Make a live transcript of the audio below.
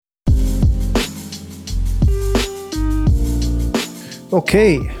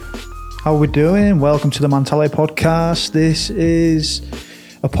Okay, how are we doing? Welcome to the Mentality Podcast. This is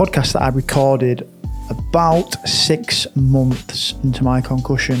a podcast that I recorded about 6 months into my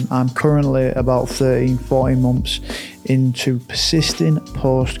concussion. I'm currently about 14 months into persisting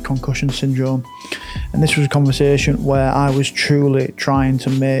post-concussion syndrome. And this was a conversation where I was truly trying to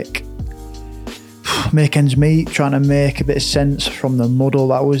make ends meet, trying to make a bit of sense from the muddle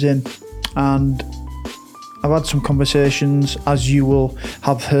that I was in. And I've had some conversations, as you will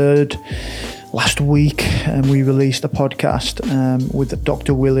have heard last week, and we released a podcast with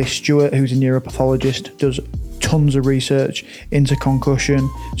Dr. Willie Stewart, who's a neuropathologist, does tons of research into concussion,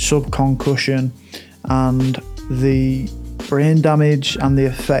 subconcussion, and the brain damage and the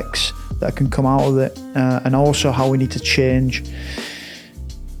effects that can come out of it, and also how we need to change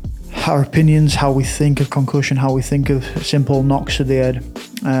our opinions, how we think of concussion, how we think of simple knocks to the head,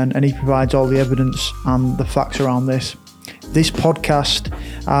 and he provides all the evidence and the facts around this. This podcast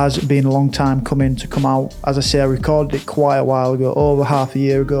has been a long time coming to come out. As I say, I recorded it quite a while ago, over half a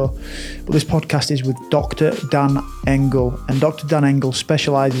year ago. But this podcast is with Dr. Dan Engel. And Dr. Dan Engel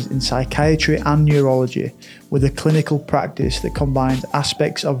specialises in psychiatry and neurology with a clinical practice that combines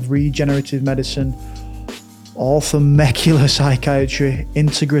aspects of regenerative medicine, orthomolecular psychiatry,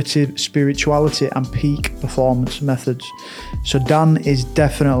 integrative spirituality, and peak performance methods. So Dan is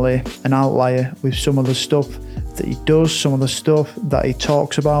definitely an outlier with some of the stuff that he does, some of the stuff that he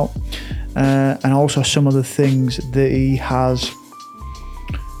talks about, and also some of the things that he has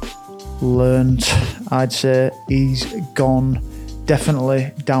learned. I'd say he's gone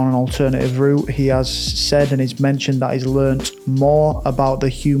definitely down an alternative route. He has said and he's mentioned that he's learned more about the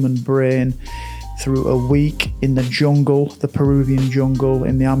human brain through a week in the jungle, the Peruvian jungle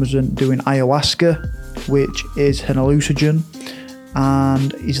in the Amazon, doing ayahuasca, which is an hallucinogen,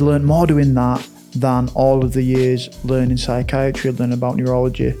 and he's learned more doing that than all of the years learning psychiatry, learning about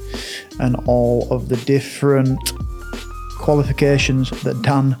neurology, and all of the different qualifications that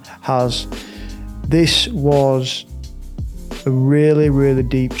Dan has. This was a really, really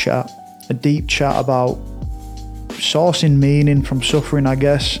deep chat about sourcing meaning from suffering, I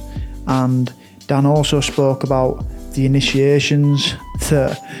guess, and Dan also spoke about the initiations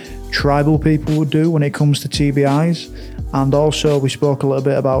that tribal people would do when it comes to TBIs, and also we spoke a little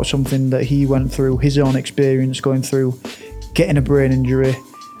bit about something that he went through, his own experience going through getting a brain injury,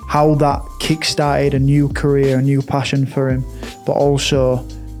 how that kick-started a new career, a new passion for him, but also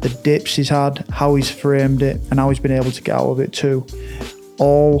the dips he's had, how he's framed it, and how he's been able to get out of it too,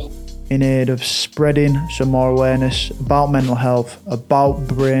 all in aid of spreading some more awareness about mental health, about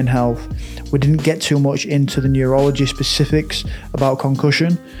brain health. We didn't get too much into the neurology specifics about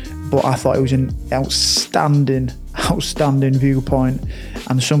concussion, but I thought it was an outstanding viewpoint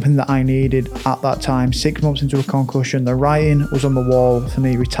and something that I needed at that time. 6 months into a concussion, the writing was on the wall for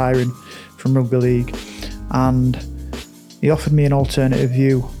me retiring from rugby league, and he offered me an alternative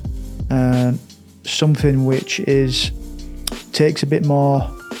view, something which takes a bit more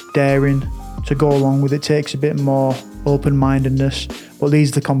daring to go along with it, takes a bit more open-mindedness, but these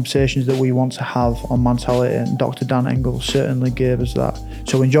are the conversations that we want to have on Mentality, and Dr. Dan Engel certainly gave us that.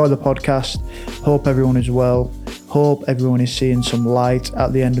 So enjoy the podcast. Hope everyone is well. Hope everyone is seeing some light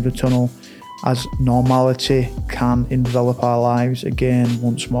at the end of the tunnel as normality can envelop our lives again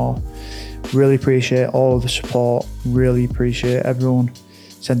once more. Really appreciate all of the support. Really appreciate everyone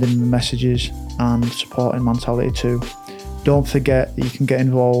sending the messages and supporting Mentality too. Don't forget that you can get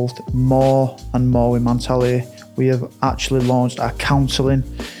involved more and more with Mentality. We have actually launched our counselling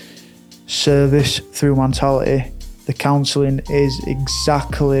service through Mentality. The counselling is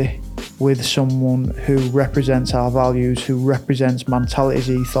exactly with someone who represents our values, who represents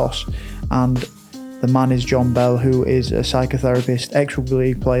Mentality's ethos, and the man is John Bell, who is a psychotherapist, ex-rugby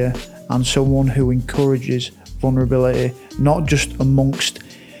league player, and someone who encourages vulnerability, not just amongst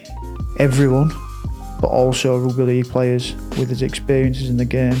everyone, but also rugby league players with his experiences in the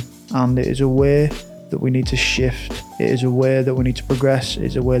game. And it is a way that we need to shift. It is a way that we need to progress. It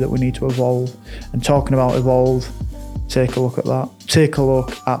is a way that we need to evolve. And talking about evolve, take a look at that. Take a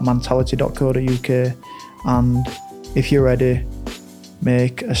look at mentality.co.uk, and if you're ready,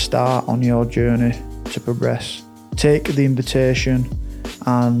 make a start on your journey to progress. Take the invitation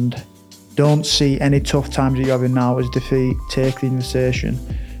and don't see any tough times that you're having now as defeat. Take the invitation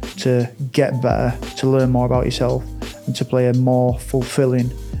to get better, to learn more about yourself, and to play a more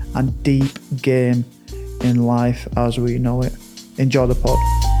fulfilling and deep game in life as we know it. Enjoy the pod.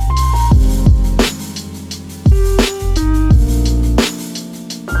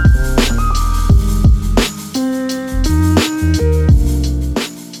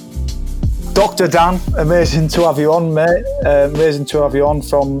 Dr. Dan, amazing to have you on, mate. Amazing to have you on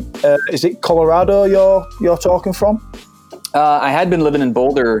from, is it Colorado you're talking from? I had been living in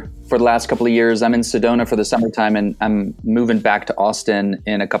Boulder for the last couple of years. I'm in Sedona for the summertime, and I'm moving back to Austin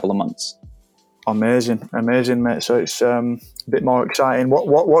in a couple of months. Amazing, mate. So it's a bit more exciting.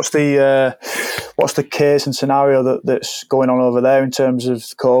 What's the case and scenario that's going on over there in terms of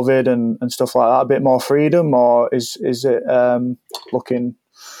COVID and stuff like that? A bit more freedom, or is it looking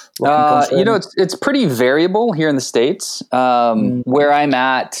concerning? It's pretty variable here in the States. Where I'm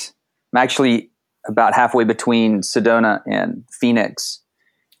at, I'm actually about halfway between Sedona and Phoenix.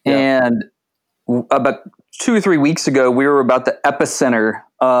 Yeah. And about 2 or 3 weeks ago, we were about the epicenter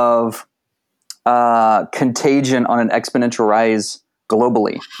of contagion on an exponential rise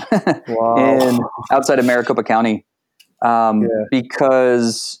globally. Wow. in outside of Maricopa County.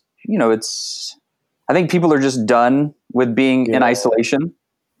 Because, I think people are just done with being in isolation.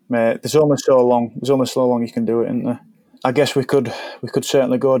 Mate, there's only so long you can do it, isn't there? I guess we could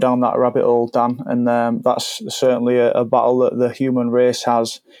certainly go down that rabbit hole, Dan, and that's certainly a battle that the human race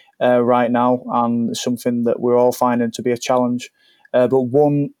has right now, and something that we're all finding to be a challenge. But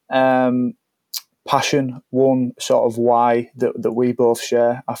one passion, one sort of why that we both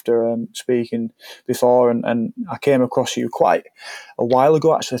share after speaking before, and I came across you quite a while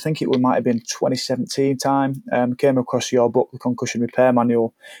ago, actually. I think it might have been 2017 time. Came across your book, The Concussion Repair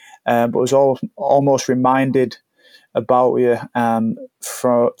Manual, but was almost reminded about you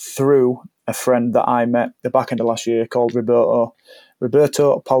through a friend that I met the back end of last year called Roberto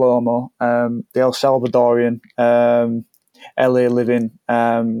Palomo, the El Salvadorian, LA living,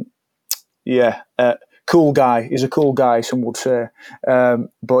 cool guy. He's a cool guy, some would say.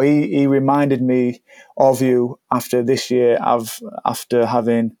 But he reminded me of you after this year, after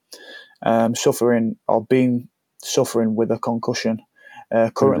having suffering with a concussion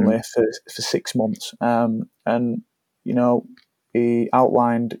currently for 6 months. And, he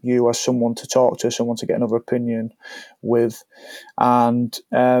outlined you as someone to talk to, someone to get another opinion with. And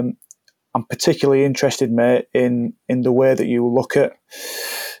I'm particularly interested, mate, in the way that you look at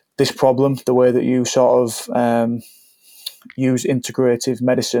this problem, the way that you sort of use integrative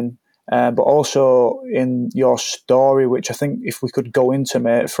medicine, but also in your story, which I think if we could go into,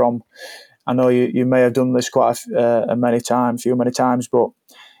 mate, from, I know you may have done this quite many times, but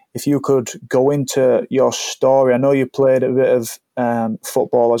if you could go into your story. I know you played a bit of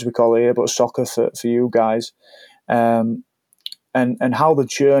football, as we call it here, but soccer for you guys, and how the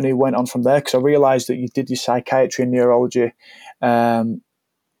journey went on from there, because I realised that you did your psychiatry and neurology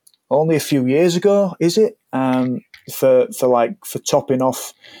only a few years ago, is it? For topping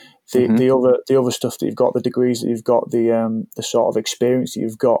off the other stuff that you've got, the degrees that you've got, the sort of experience that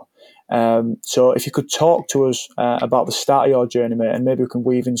you've got. So if you could talk to us about the start of your journey, mate, and maybe we can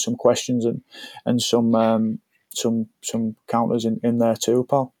weave in some questions and some counters in there too,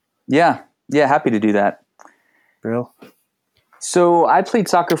 pal. Yeah, happy to do that. Real. So I played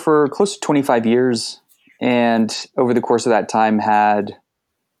soccer for close to 25 years, and over the course of that time had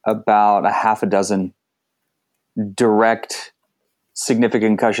about a half a dozen direct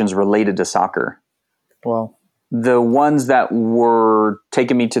significant concussions related to soccer. Wow. The ones that were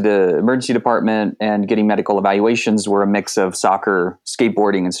taking me to the emergency department and getting medical evaluations were a mix of soccer,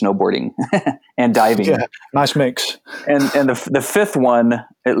 skateboarding, and snowboarding, and diving. Yeah, nice mix. And the fifth one,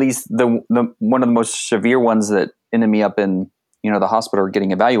 at least the one of the most severe ones that ended me up in the hospital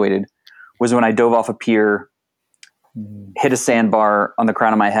getting evaluated, was when I dove off a pier, hit a sandbar on the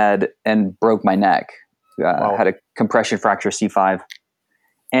crown of my head, and broke my neck. Wow. Had a compression fracture C5,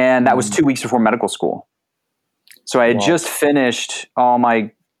 and that was 2 weeks before medical school. So I had just finished all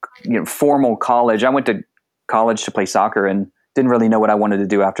my formal college. I went to college to play soccer and didn't really know what I wanted to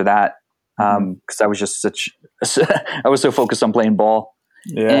do after that, because I was just I was so focused on playing ball.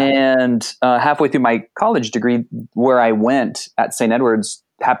 Yeah. And halfway through my college degree, where I went at St. Edward's,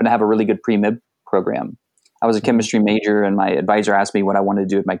 happened to have a really good pre-mib program. I was a chemistry major, and my advisor asked me what I wanted to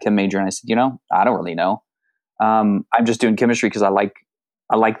do with my chem major, and I said, I don't really know. I'm just doing chemistry because I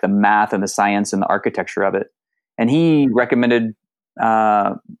like the math and the science and the architecture of it. And he recommended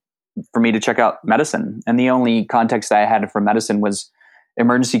for me to check out medicine. And the only context I had for medicine was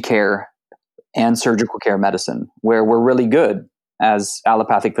emergency care and surgical care medicine, where we're really good as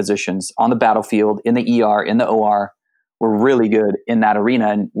allopathic physicians on the battlefield, in the ER, in the OR. We're really good in that arena,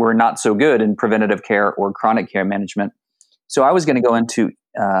 and we're not so good in preventative care or chronic care management. So I was going to go into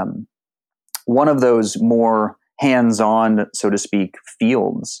one of those more hands-on, so to speak,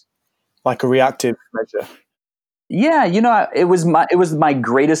 fields. Like a reactive measure. Yeah, it was my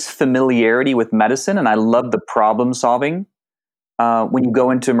greatest familiarity with medicine, and I loved the problem solving. when you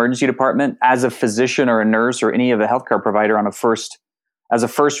go into emergency department as a physician or a nurse or any of a healthcare provider as a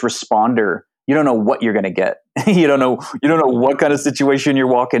first responder, you don't know what you're going to get. You don't know what kind of situation you're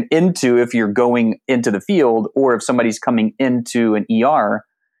walking into if you're going into the field, or if somebody's coming into an ER,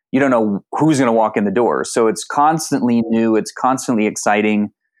 you don't know who's going to walk in the door. So it's constantly new. It's constantly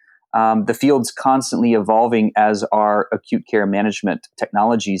exciting. The field's constantly evolving as our acute care management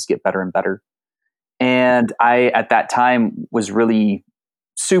technologies get better and better. And I, at that time, was really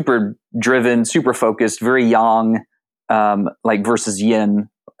super driven, super focused, very young, like versus yin.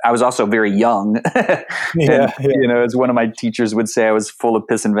 I was also very young. And, as one of my teachers would say, I was full of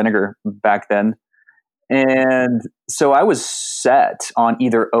piss and vinegar back then. And so I was set on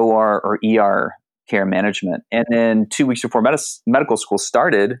either OR or ER care management. And then 2 weeks before medical school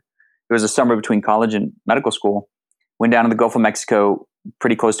started, it was a summer between college and medical school, went down to the Gulf of Mexico,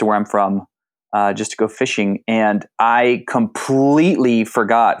 pretty close to where I'm from, just to go fishing. And I completely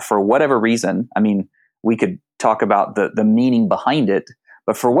forgot, for whatever reason. I mean, we could talk about the meaning behind it,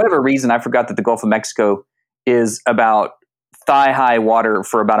 but for whatever reason, I forgot that the Gulf of Mexico is about thigh-high water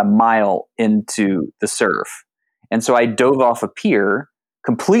for about a mile into the surf. And so I dove off a pier,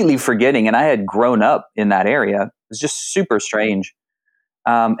 completely forgetting, and I had grown up in that area. It was just super strange.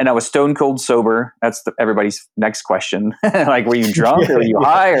 And I was stone cold sober. That's everybody's next question. Like, were you drunk or were you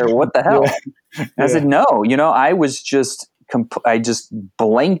high or what the hell? I said, no, I was just, I just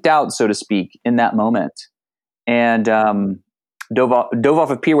blanked out, so to speak, in that moment. And dove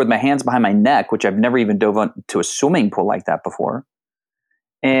off a pier with my hands behind my neck, which I've never even dove into a swimming pool like that before.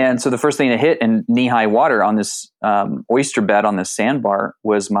 And so the first thing that hit in knee-high water on this oyster bed on this sandbar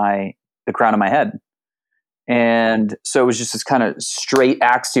was the crown of my head. And so it was just this kind of straight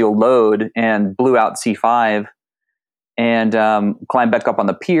axial load, and blew out C5, and climbed back up on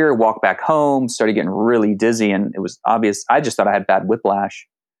the pier, walked back home, started getting really dizzy. And it was obvious. I just thought I had bad whiplash.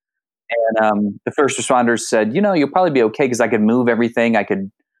 And the first responders said, you'll probably be okay, because I could move everything. I could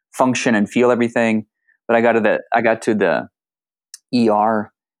function and feel everything. But I got to the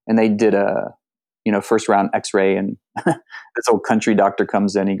ER, and they did a, first round x-ray, and this old country doctor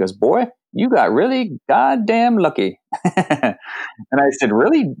comes in. He goes, "Boy, you got really goddamn lucky." And I said,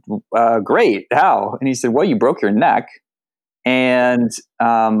 "Really? Great. How?" And he said, "Well, you broke your neck, and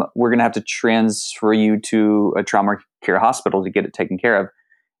we're going to have to transfer you to a trauma care hospital to get it taken care of."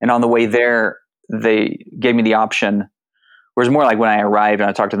 And on the way there, they gave me the option, whereas more like when I arrived and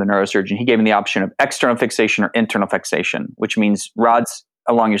I talked to the neurosurgeon, he gave me the option of external fixation or internal fixation, which means rods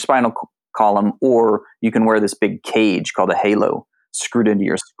along your spinal column, or you can wear this big cage called a halo screwed into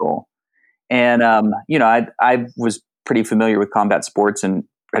your skull. And, I was pretty familiar with combat sports and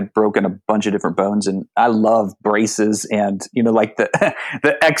had broken a bunch of different bones, and I love braces and, like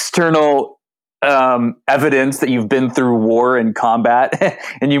the external evidence that you've been through war and combat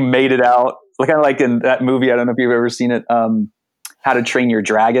and you made it out. Kind of like in that movie, I don't know if you've ever seen it, How to Train Your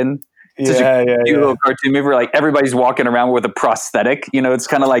Dragon. It's such a cute little cartoon movie where, like, everybody's walking around with a prosthetic. It's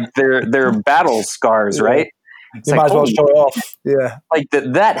kind of like their battle scars, right? It's you might as well show it off. Yeah. Like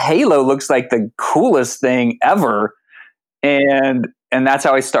that halo looks like the coolest thing ever. And that's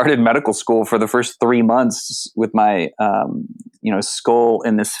how I started medical school for the first 3 months, with my, skull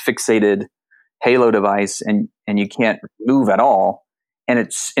in this fixated halo device, and you can't move at all. And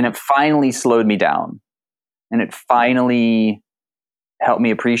it finally slowed me down, and it finally helped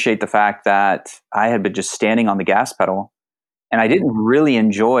me appreciate the fact that I had been just standing on the gas pedal, and I didn't really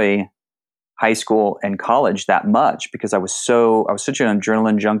enjoy high school and college that much, because I was such an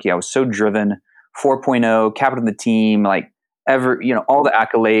adrenaline junkie. I was so driven, 4.0, captain of the team, like all the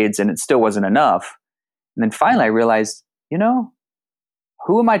accolades, and it still wasn't enough. And then finally I realized,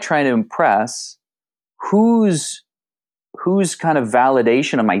 who am I trying to impress? Whose kind of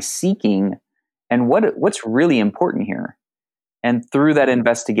validation am I seeking? And what's really important here? And through that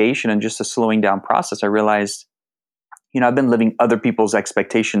investigation and just a slowing down process, I realized, I've been living other people's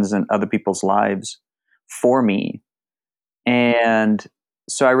expectations and other people's lives for me. And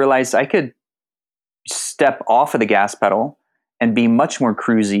so I realized I could step off of the gas pedal and be much more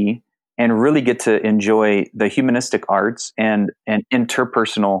cruisy, and really get to enjoy the humanistic arts and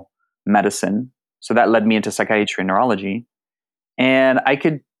interpersonal medicine. So that led me into psychiatry and neurology. And I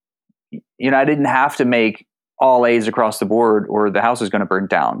could, I didn't have to make all A's across the board, or the house is going to burn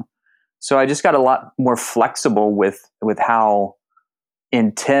down. So I just got a lot more flexible with how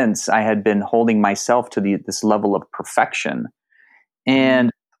intense I had been holding myself to this level of perfection.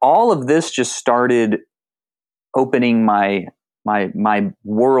 And all of this just started opening my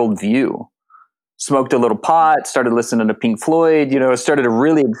worldview. Smoked a little pot, started listening to Pink Floyd, started to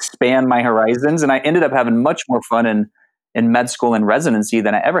really expand my horizons. And I ended up having much more fun in med school and residency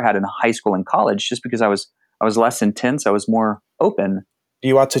than I ever had in high school and college, just because I was less intense. I was more open.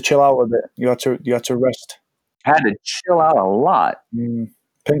 You had to chill out a bit. You had to rest. I had to chill out a lot.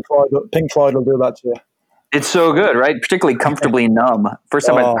 Pink Floyd will do that to you. It's so good, right? Particularly Comfortably Numb. First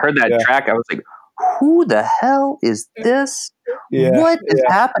time I heard that track, I was like, who the hell is this? What is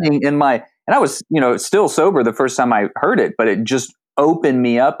happening in my... And I was, still sober the first time I heard it, but it just opened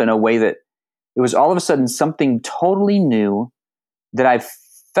me up in a way that it was all of a sudden something totally new that I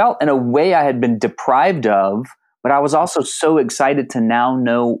felt in a way I had been deprived of, but I was also so excited to now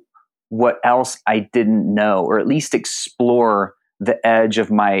know what else I didn't know, or at least explore the edge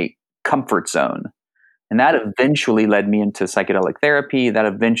of my comfort zone. And that eventually led me into psychedelic therapy. That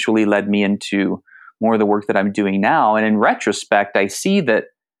eventually led me into more of the work that I'm doing now. And in retrospect, I see that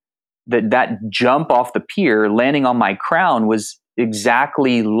jump off the pier, landing on my crown, was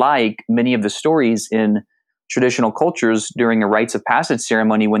exactly like many of the stories in traditional cultures during a rites of passage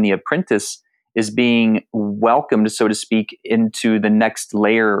ceremony when the apprentice is being welcomed, so to speak, into the next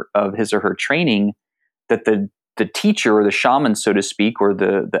layer of his or her training, that the teacher or the shaman, so to speak, or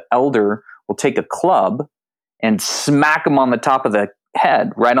the elder will take a club and smack him on the top of the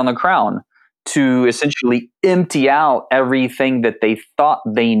head, right on the crown, to essentially empty out everything that they thought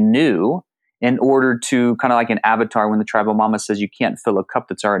they knew, in order to, kind of like an Avatar when the tribal mama says you can't fill a cup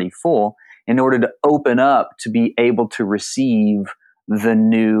that's already full, in order to open up to be able to receive the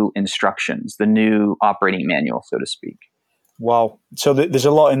new instructions, the new operating manual, so to speak. Wow. So there's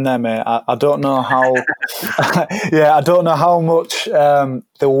a lot in there, mate. I don't know how, I don't know how much the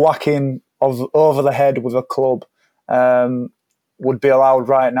whacking of over the head with a club would be allowed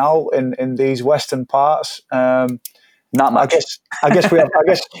right now in these Western parts. Not much. I guess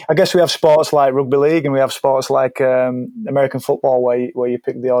we have sports like rugby league, and we have sports like American football where you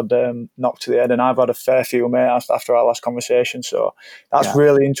pick the odd knock to the head. And I've had a fair few, mate, after our last conversation. So that's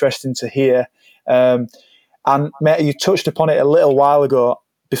really interesting to hear. And mate, you touched upon it a little while ago.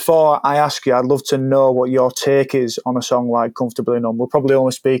 Before I ask you, I'd love to know what your take is on a song like Comfortably Numb. We're probably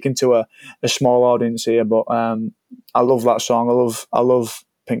only speaking to a small audience here, but I love that song. I love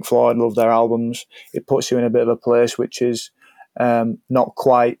Pink Floyd, love their albums. It puts you in a bit of a place which is not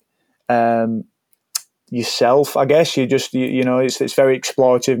quite yourself, I guess. It's very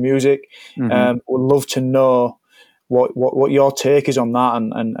explorative music. Would love to know what your take is on that,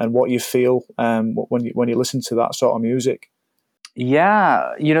 and what you feel when you listen to that sort of music.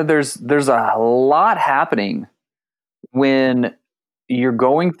 Yeah, there's a lot happening when you're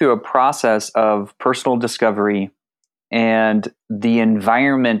going through a process of personal discovery, and the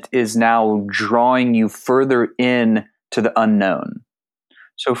environment is now drawing you further in to the unknown.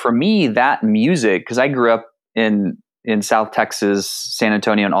 So for me, that music, because I grew up in South Texas, San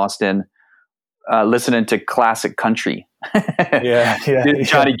Antonio and Austin, listening to classic country.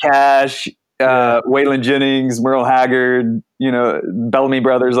 Johnny Cash, Waylon Jennings, Merle Haggard, Bellamy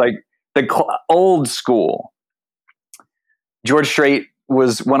Brothers, like the old school. George Strait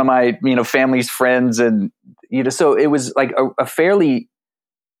was one of my, family's friends, and so it was like a fairly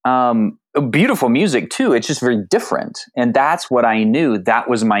beautiful music too. It's just very different, and that's what I knew. That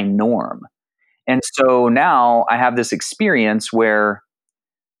was my norm. And so now I have this experience where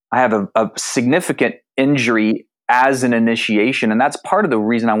I have a significant injury as an initiation, and that's part of the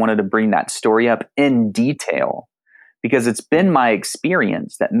reason I wanted to bring that story up in detail, because it's been my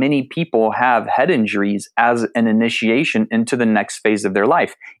experience that many people have head injuries as an initiation into the next phase of their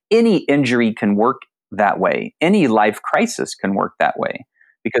life. Any injury can work that way. Any life crisis can work that way,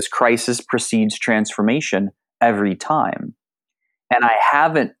 because crisis precedes transformation every time. And I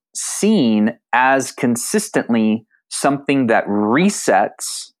haven't seen as consistently something that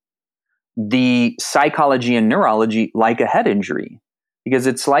resets the psychology and neurology like a head injury, because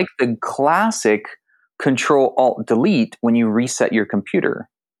it's like the classic Control-Alt-Delete when you reset your computer.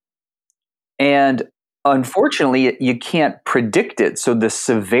 And unfortunately, you can't predict it. So the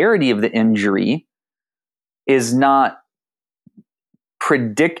severity of the injury is not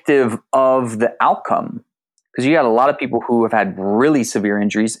predictive of the outcome, because you got a lot of people who have had really severe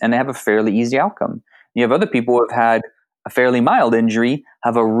injuries and they have a fairly easy outcome. You have other people who have had a fairly mild injury,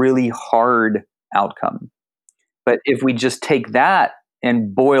 have a really hard outcome. But if we just take that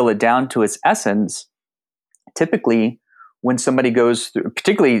and boil it down to its essence, typically when somebody goes through,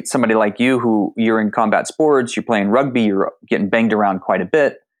 particularly somebody like you, who you're in combat sports, you're playing rugby, you're getting banged around quite a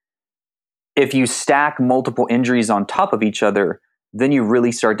bit. If you stack multiple injuries on top of each other, then you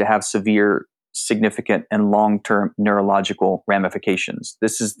really start to have severe, significant, and long-term neurological ramifications.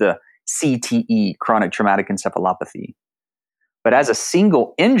 This is the CTE, chronic traumatic encephalopathy. But as a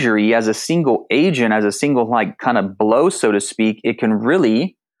single injury, as a single agent, as a single like kind of blow, so to speak, it can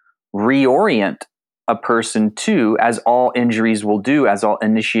really reorient a person to, as all injuries will do, as all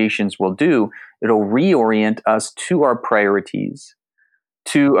initiations will do, it'll reorient us to our priorities,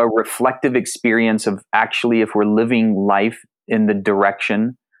 to a reflective experience of actually if we're living life in the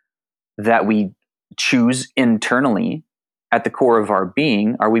direction that we choose internally at the core of our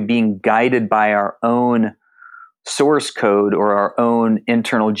being. Are we being guided by our own source code or our own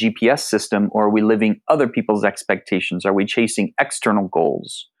internal GPS system, or are we living other people's expectations? Are we chasing external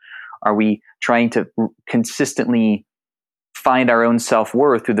goals? Are we trying to consistently find our own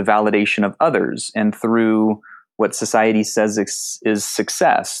self-worth through the validation of others and through what society says is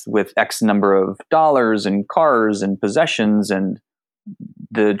success, with X number of dollars and cars and possessions and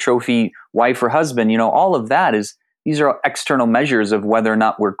the trophy wife or husband? All of that these are external measures of whether or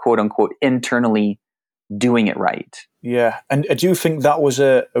not we're quote unquote internally doing it right. Yeah. And do you think that was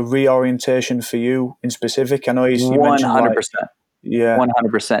a reorientation for you in specific? I know you mentioned 100%. Yeah.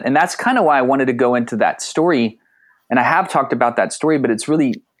 100%. And that's kind of why I wanted to go into that story. And I have talked about that story, but it's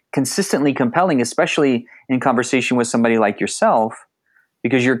really consistently compelling, especially in conversation with somebody like yourself,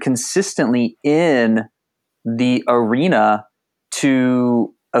 because you're consistently in the arena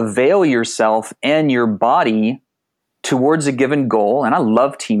to avail yourself and your body towards a given goal. And I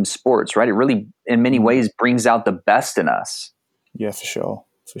love team sports, right? It really, in many ways, brings out the best in us. Yeah, for sure.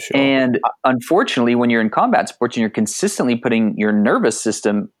 For sure. And unfortunately, when you're in combat sports and you're consistently putting your nervous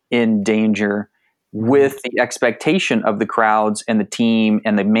system in danger with the expectation of the crowds and the team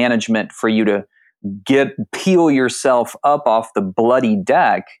and the management for you to peel yourself up off the bloody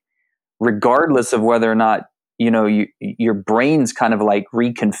deck, regardless of whether or not, your brain's kind of like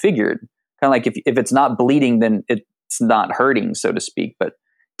reconfigured. Kind of like if it's not bleeding, then it's not hurting, so to speak. But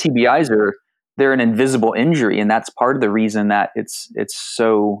TBIs they're an invisible injury, and that's part of the reason that it's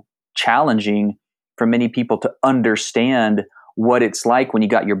so challenging for many people to understand what it's like when you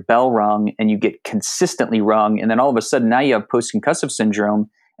got your bell rung and you get consistently rung, and then all of a sudden now you have post-concussive syndrome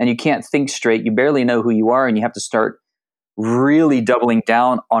and you can't think straight, you barely know who you are, and you have to start really doubling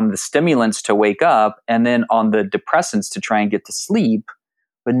down on the stimulants to wake up and then on the depressants to try and get to sleep.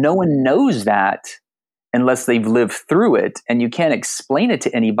 But no one knows that unless they've lived through it, and you can't explain it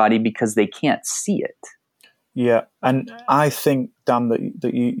to anybody because they can't see it. Yeah, and I think, Dan,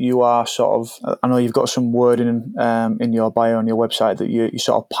 that you are sort of, I know you've got some wording in your bio on your website that you're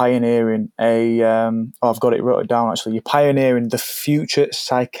sort of pioneering I've got it wrote down actually, you're pioneering the future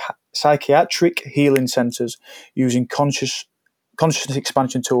psychiatric healing centres using consciousness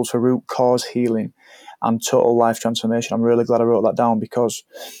expansion tools for root cause healing and total life transformation. I'm really glad I wrote that down because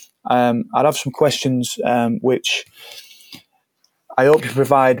I'd have some questions which I hope you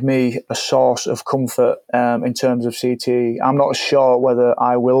provide me a source of comfort in terms of CTE. I'm not sure whether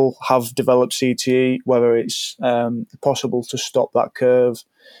I will have developed CTE, whether it's possible to stop that curve,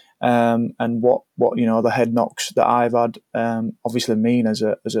 and what the head knocks that I've had obviously mean as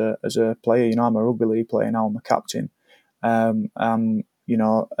a player. I'm a rugby league player now. I'm a captain. I'd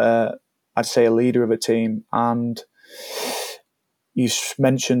say a leader of a team, and you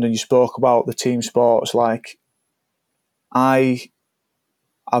mentioned and you spoke about the team sports. Like I've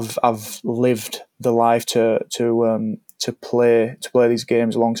lived the life to play these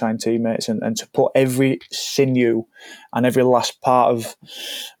games alongside teammates and to put every sinew and every last part of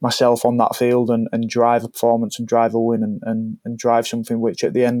myself on that field and drive a performance and drive a win and drive something which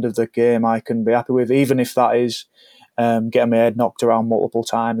at the end of the game I can be happy with, even if that is getting my head knocked around multiple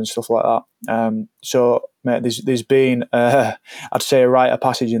times and stuff like that. So, mate, there's been, I'd say, a rite of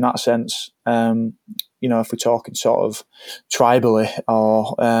passage in that sense. If we're talking sort of tribally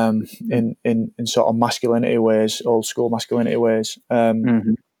or in sort of masculinity ways, old school masculinity ways.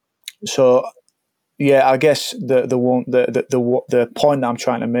 So, yeah, I guess the point that I'm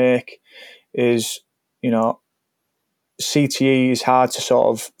trying to make is, CTE is hard to sort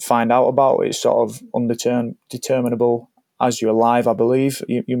of find out about. It's sort of undeterminable as you're alive, I believe.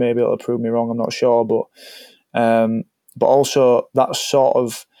 You may be able to prove me wrong, I'm not sure. But also that sort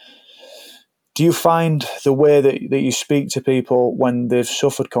of, do you find the way that you speak to people when they've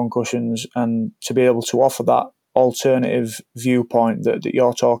suffered concussions and to be able to offer that alternative viewpoint that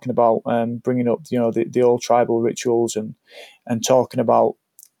you're talking about, bringing up, the old tribal rituals and talking about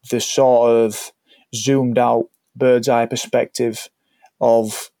the sort of zoomed out bird's eye perspective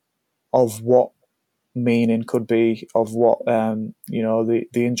of what meaning could be, of what the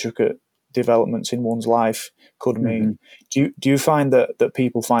intricate developments in one's life could mean. Do you find that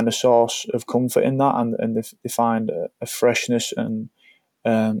people find a source of comfort in that and they find a freshness and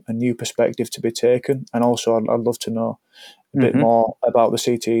a new perspective to be taken? And also I'd love to know a bit more about the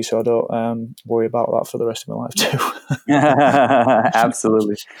CTE, so I don't worry about that for the rest of my life too.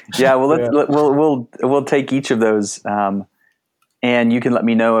 Absolutely. Yeah. Well, we'll take each of those, and you can let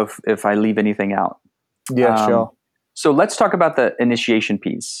me know if I leave anything out. Yeah, sure. So let's talk about the initiation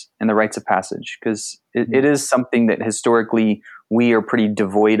piece and the rites of passage, because it is something that historically we are pretty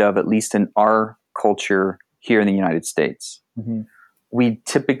devoid of, at least in our culture here in the United States. Mm-hmm. We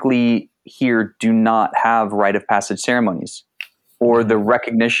typically here do not have rite of passage ceremonies or the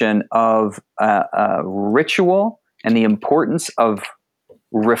recognition of a ritual and the importance of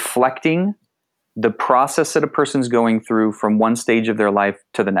reflecting the process that a person's going through from one stage of their life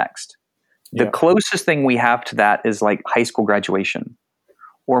to the next. The closest thing we have to that is like high school graduation,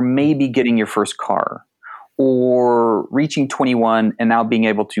 or maybe getting your first car, or reaching 21 and now being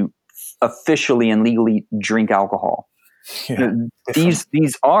able to officially and legally drink alcohol.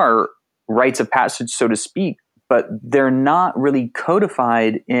 These are rites of passage, so to speak, but they're not really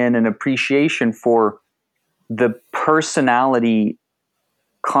codified in an appreciation for the personality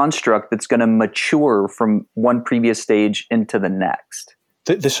construct that's going to mature from one previous stage into the next.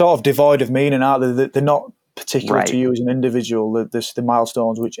 They're sort of devoid of meaning, aren't they? They're not particular to you as an individual. There's the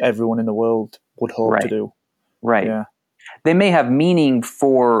milestones which everyone in the world would hope to do. Right. Yeah. They may have meaning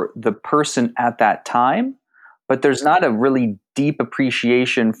for the person at that time, but there's not a really deep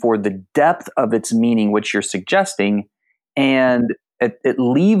appreciation for the depth of its meaning, which you're suggesting. And it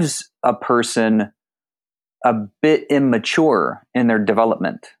leaves a person a bit immature in their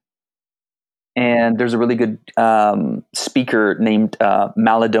development. And there's a really good speaker named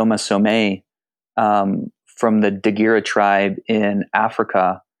Malidoma Somé from the Dagira tribe in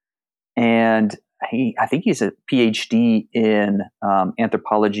Africa. And I think he's a PhD in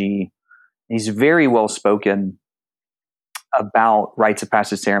anthropology. He's very well spoken about rites of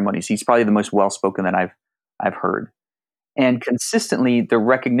passage ceremonies. He's probably the most well spoken that I've heard. And consistently, the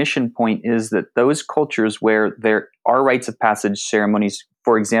recognition point is that those cultures where there are rites of passage ceremonies,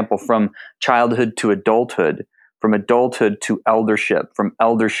 for example, from childhood to adulthood, from adulthood to eldership, from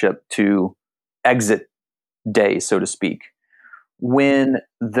eldership to exit day, so to speak, when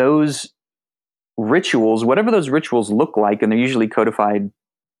those rituals, whatever those rituals look like, and they're usually codified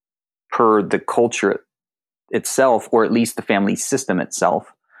per the culture itself, or at least the family system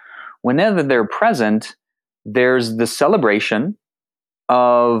itself, whenever they're present, there's the celebration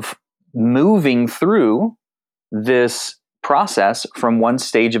of moving through this process from one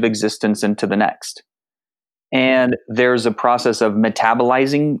stage of existence into the next. And there's a process of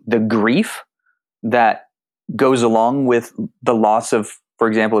metabolizing the grief that goes along with the loss of, for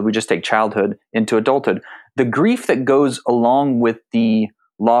example, if we just take childhood into adulthood, the grief that goes along with the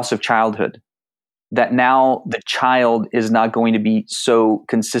loss of childhood, that now the child is not going to be so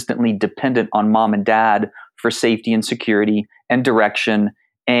consistently dependent on mom and dad for safety and security and direction,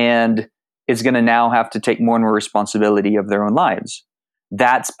 and is going to now have to take more and more responsibility of their own lives.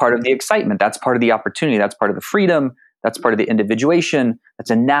 That's part of the excitement. That's part of the opportunity. That's part of the freedom. That's part of the individuation. That's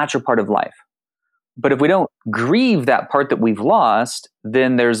a natural part of life. But if we don't grieve that part that we've lost,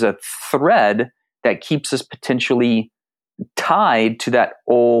 then there's a thread that keeps us potentially tied to that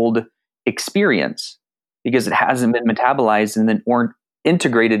old experience because it hasn't been metabolized and then or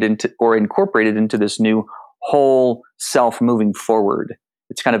integrated into or incorporated into this new whole self moving forward.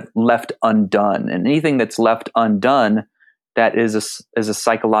 It's kind of left undone, and anything that's left undone that is a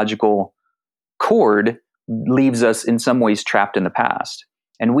psychological cord leaves us in some ways trapped in the past.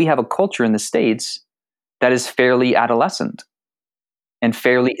 And we have a culture in the States that is fairly adolescent and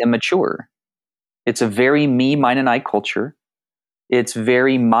fairly immature. It's a very me, mine, and I culture. It's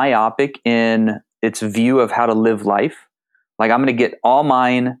very myopic in its view of how to live life. Like, I'm going to get all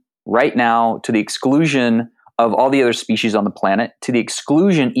mine right now to the exclusion of all the other species on the planet, to the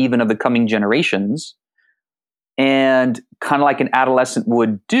exclusion even of the coming generations. And kind of like an adolescent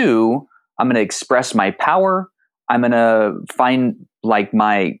would do, I'm going to express my power. I'm going to find like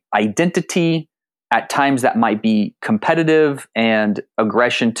my identity. At times that might be competitive and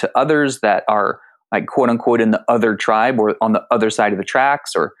aggression to others that are like quote unquote in the other tribe or on the other side of the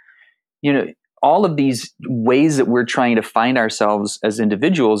tracks, or, you know, all of these ways that we're trying to find ourselves as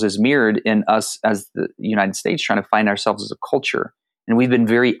individuals is mirrored in us as the United States trying to find ourselves as a culture. And we've been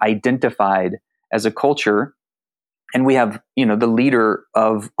very identified as a culture. And we have, you know, the leader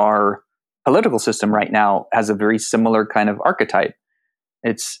of our political system right now has a very similar kind of archetype.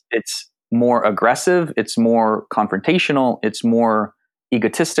 It's more aggressive. It's more confrontational. It's more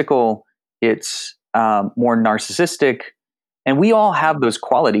egotistical. It's more narcissistic. And we all have those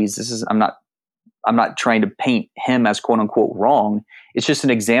qualities. I'm not trying to paint him as quote unquote wrong. It's just an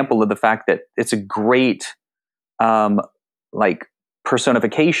example of the fact that it's a great like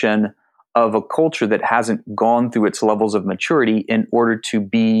personification of a culture that hasn't gone through its levels of maturity in order to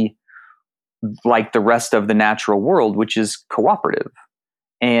be like the rest of the natural world, which is cooperative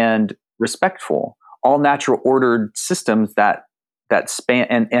and respectful. All natural ordered systems that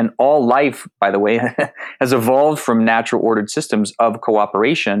span, and all life, by the way, has evolved from natural ordered systems of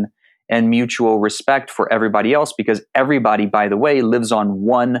cooperation and mutual respect for everybody else, because everybody, by the way, lives on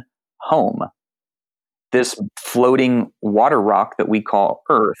one home, this floating water rock that we call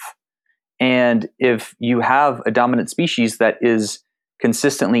Earth. And if you have a dominant species that is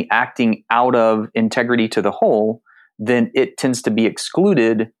consistently acting out of integrity to the whole, then it tends to be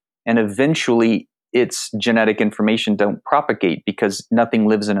excluded, and eventually its genetic information don't propagate, because nothing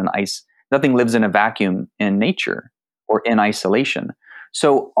lives in a vacuum in nature or in isolation.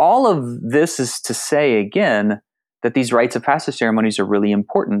 So all of this is to say, again, that these rites of passage ceremonies are really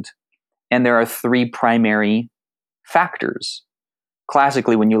important. And there are three primary factors.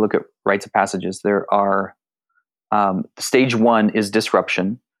 Classically, when you look at rites of passages, there are stage 1 is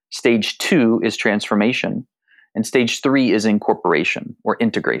disruption, stage 2 is transformation, and stage 3 is incorporation or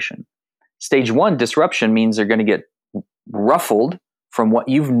integration. Stage 1, disruption, means they're going to get ruffled from what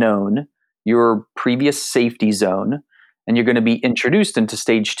you've known, your previous safety zone, and you're going to be introduced into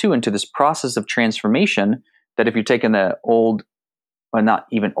stage 2, into this process of transformation that, if you're taking the old, well, not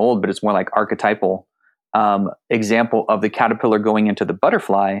even old, but it's more like archetypal example of the caterpillar going into the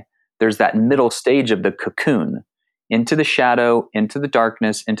butterfly, there's that middle stage of the cocoon, into the shadow, into the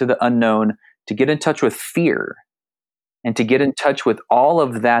darkness, into the unknown, to get in touch with fear and to get in touch with all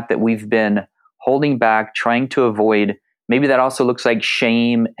of that we've been holding back, trying to avoid. Maybe that also looks like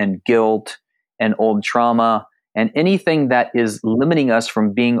shame and guilt and old trauma and anything that is limiting us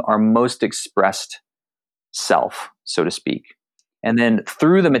from being our most expressed self, so to speak. And then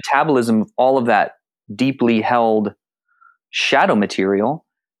through the metabolism of all of that deeply held shadow material,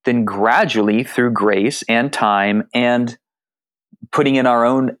 then gradually through grace and time and putting in our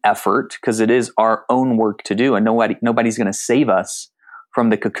own effort, because it is our own work to do, and nobody's going to save us from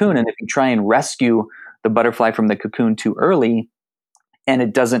the cocoon. And if you try and rescue the butterfly from the cocoon too early and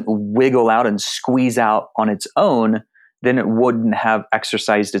it doesn't wiggle out and squeeze out on its own, then it wouldn't have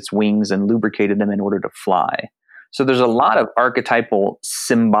exercised its wings and lubricated them in order to fly. So there's a lot of archetypal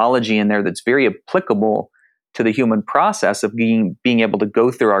symbology in there that's very applicable to the human process of being able to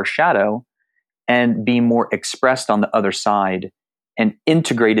go through our shadow and be more expressed on the other side and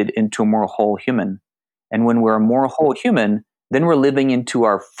integrated into a more whole human. And when we're a more whole human, then we're living into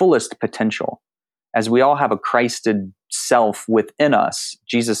our fullest potential. As we all have a Christed self within us,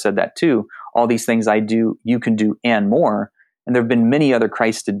 Jesus said that too. All these things I do, you can do, and more. And there have been many other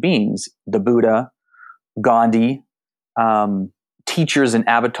Christed beings, the Buddha, Gandhi, teachers and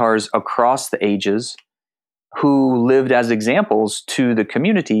avatars across the ages, who lived as examples to the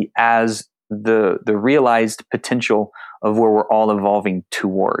community as the realized potential of where we're all evolving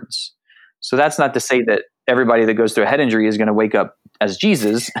towards. So that's not to say that everybody that goes through a head injury is going to wake up as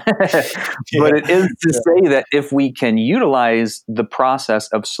Jesus, but it is to say that if we can utilize the process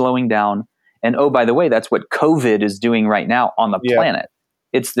of slowing down, and oh, by the way, that's what COVID is doing right now on the planet.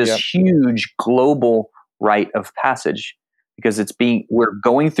 It's this huge global rite of passage, because we're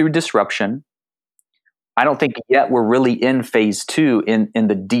going through disruption. I don't think yet we're really in phase 2 in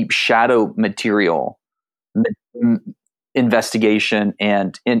the deep shadow material investigation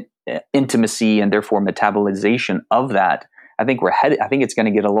and intimacy, and therefore metabolization of that. I think it's going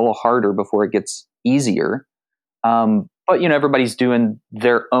to get a little harder before it gets easier. But everybody's doing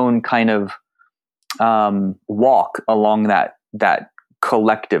their own kind of walk along that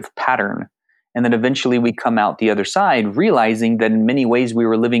collective pattern. And then eventually we come out the other side realizing that in many ways we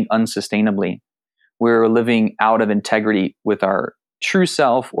were living unsustainably. We were living out of integrity with our true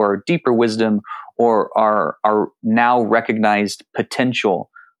self or deeper wisdom or our now recognized potential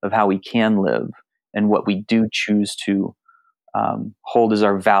of how we can live and what we do choose to hold as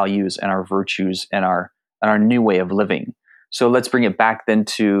our values and our virtues and our new way of living. So let's bring it back then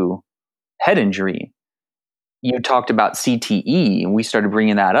to head injury. You talked about CTE, and we started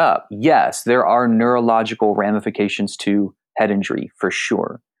bringing that up. Yes, there are neurological ramifications to head injury, for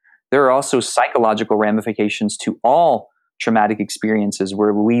sure. There are also psychological ramifications to all traumatic experiences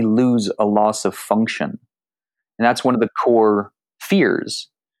where we lose a loss of function. And that's one of the core fears.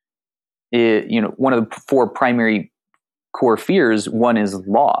 One of the 4 primary core fears, one is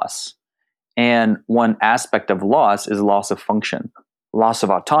loss. And one aspect of loss is loss of function, loss of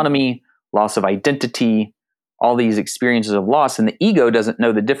autonomy, loss of identity, all these experiences of loss. And the ego doesn't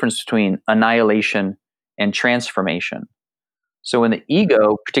know the difference between annihilation and transformation. So in the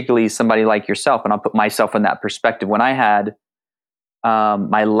ego, particularly somebody like yourself, and I'll put myself in that perspective, when I had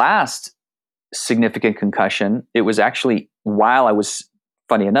My last significant concussion, it was actually while I was,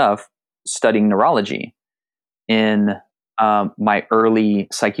 funny enough, studying neurology in my early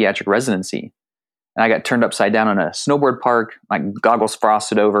psychiatric residency. And I got turned upside down on a snowboard park, my goggles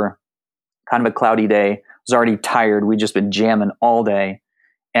frosted over, kind of a cloudy day. I was already tired. We'd just been jamming all day.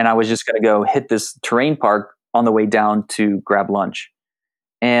 And I was just going to go hit this terrain park on the way down to grab lunch.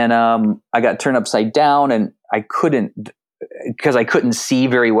 And I got turned upside down, and I couldn't, because I couldn't see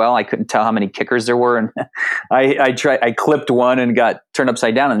very well. I couldn't tell how many kickers there were. And I clipped one and got turned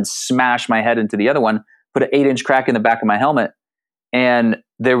upside down and smashed my head into the other one, put an 8-inch crack in the back of my helmet. And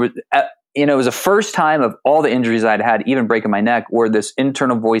there was, it was the first time of all the injuries I'd had, even breaking my neck, where this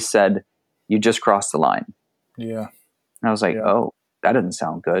internal voice said, "You just crossed the line." Yeah. And I was like, oh, that doesn't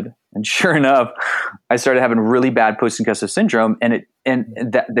sound good. And sure enough, I started having really bad post-concussive syndrome. And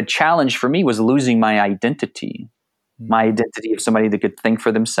the challenge for me was losing my identity of somebody that could think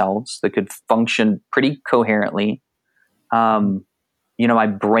for themselves, that could function pretty coherently. My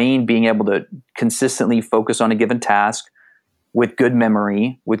brain being able to consistently focus on a given task with good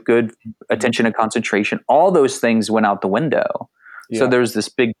memory, with good attention and concentration. All those things went out the window. Yeah. So there's this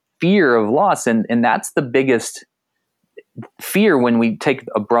big fear of loss. And that's the biggest fear when we take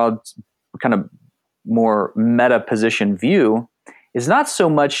a broad, kind of more meta position view, is not so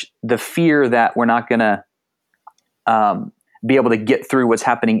much the fear that we're not going to be able to get through what's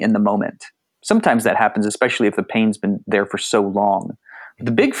happening in the moment. Sometimes that happens, especially if the pain's been there for so long.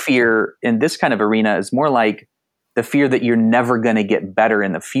 The big fear in this kind of arena is more like the fear that you're never going to get better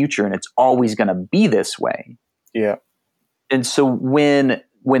in the future, and it's always going to be this way. Yeah. And so when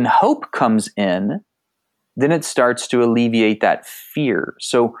hope comes in, then it starts to alleviate that fear.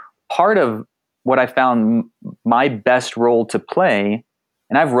 So part of what I found my best role to play,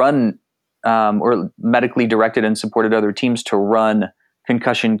 and I've run or medically directed and supported other teams to run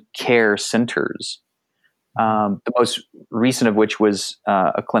concussion care centers. The most recent of which was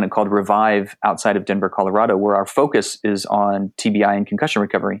a clinic called Revive outside of Denver, Colorado, where our focus is on TBI and concussion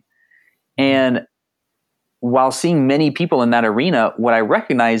recovery. And while seeing many people in that arena, what I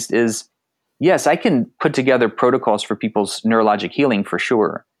recognized is, yes, I can put together protocols for people's neurologic healing for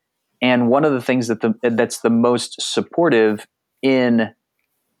sure. And one of the things that's the most supportive in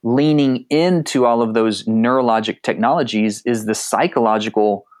leaning into all of those neurologic technologies is the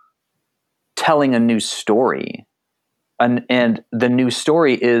psychological telling a new story. And the new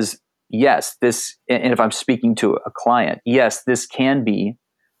story is, yes, this, and if I'm speaking to a client, yes, this can be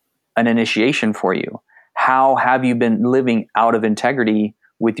an initiation for you. How have you been living out of integrity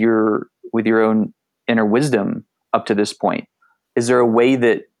with your own inner wisdom up to this point? Is there a way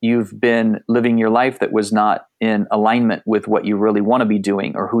that you've been living your life that was not in alignment with what you really want to be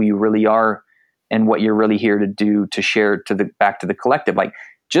doing, or who you really are, and what you're really here to do, to share back to the collective? Like,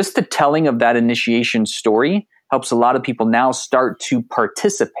 just the telling of that initiation story helps a lot of people now start to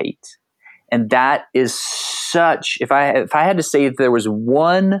participate. And that is such, if I had to say if there was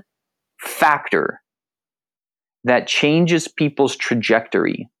one factor that changes people's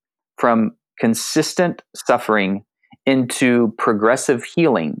trajectory from consistent suffering into progressive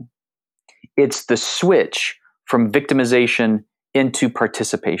healing, it's the switch from victimization into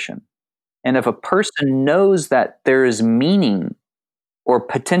participation. And if a person knows that there is meaning or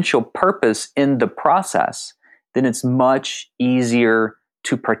potential purpose in the process, then it's much easier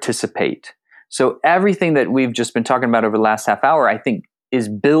to participate. So everything that we've just been talking about over the last half hour, I think, is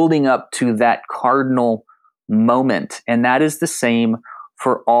building up to that cardinal moment. And that is the same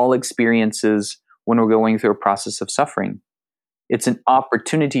for all experiences when we're going through a process of suffering. It's an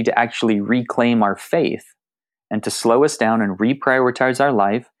opportunity to actually reclaim our faith and to slow us down and reprioritize our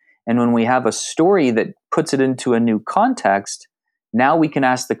life. And when we have a story that puts it into a new context, now we can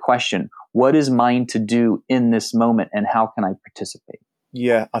ask the question, what is mine to do in this moment, and how can I participate?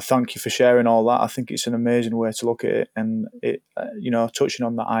 Yeah, I thank you for sharing all that. I think it's an amazing way to look at it, and it, touching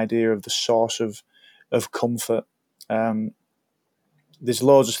on that idea of the source of comfort. There's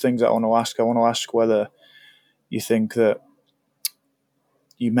loads of things I want to ask. I want to ask whether you think that,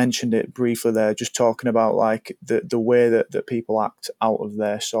 you mentioned it briefly there, just talking about like the way that people act out of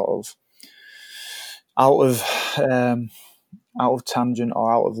their sort of out of tangent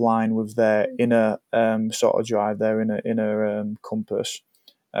or out of line with their inner sort of drive, their inner compass,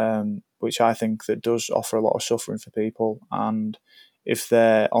 which I think that does offer a lot of suffering for people. And if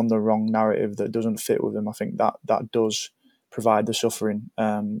they're on the wrong narrative that doesn't fit with them, I think that does provide the suffering,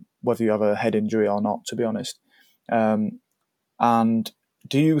 whether you have a head injury or not, to be honest. And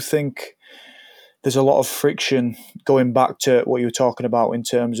do you think there's a lot of friction, going back to what you were talking about in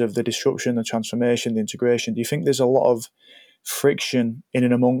terms of the disruption, the transformation, the integration? Do you think there's a lot of friction in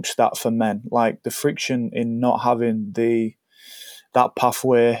and amongst that for men, like the friction in not having that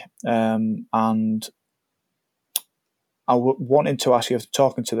pathway. And I wanted to ask you,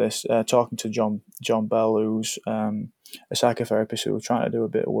 talking to John Bell, who's a psychotherapist who was trying to do a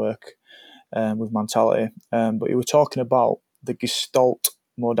bit of work with mentality, but he was talking about the Gestalt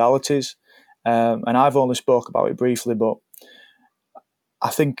modalities, and I've only spoke about it briefly, but I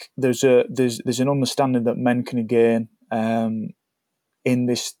think there's an understanding that men can gain in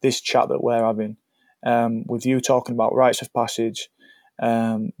this chat that we're having, with you talking about rites of passage,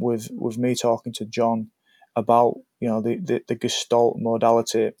 with me talking to John about the Gestalt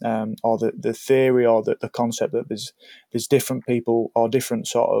modality, or the theory, or the concept that there's different people or different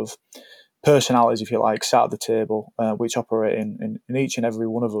sort of personalities, if you like, sat at the table, which operate in each and every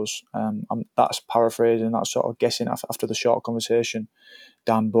one of us. That's paraphrasing, that's sort of guessing after the short conversation,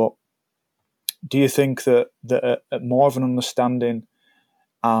 Dan. But do you think that more of an understanding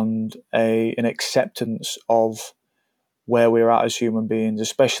and an acceptance of where we're at as human beings,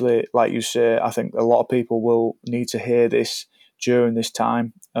 especially like you say, I think a lot of people will need to hear this during this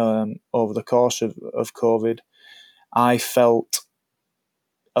time, over the course of COVID. I felt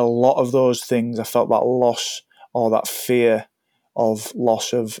a lot of those things. I felt that loss, or that fear of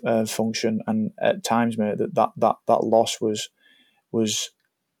loss of function, and at times, mate, that loss was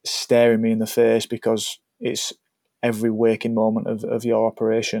staring me in the face, because it's every waking moment of your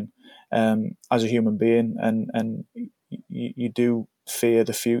operation as a human being, and you do fear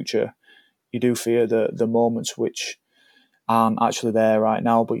the future. You do fear the moments which aren't actually there right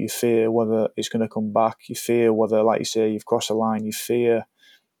now, but you fear whether it's going to come back. You fear whether, like you say, you've crossed a line. You fear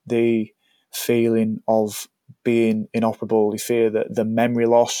the feeling of being inoperable. You fear the memory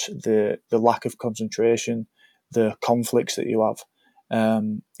loss, the lack of concentration, the conflicts that you have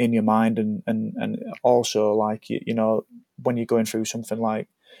in your mind, and also, like, when you're going through something like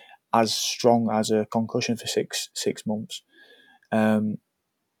as strong as a concussion for six months, in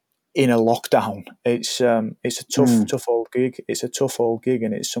a lockdown, it's a tough old gig. It's a tough old gig,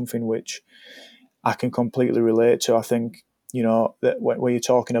 and it's something which I can completely relate to. I think, that when you're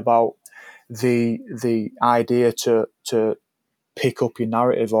talking about the idea to pick up your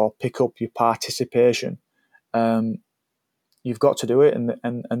narrative or pick up your participation, you've got to do it,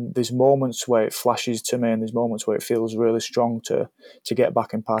 and there's moments where it flashes to me, and there's moments where it feels really strong to get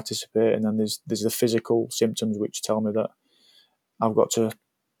back and participate, and then there's the physical symptoms which tell me that I've got to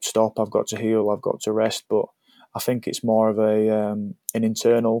stop, I've got to heal, I've got to rest. But I think it's more of an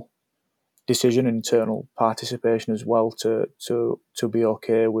internal decision, internal participation as well, to be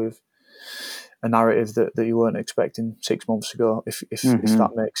okay with a narrative that you weren't expecting 6 months ago, if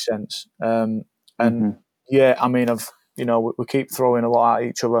that makes sense. Yeah, I mean, we keep throwing a lot at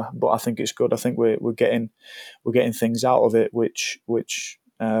each other, but I think it's good. I think we're getting things out of it, which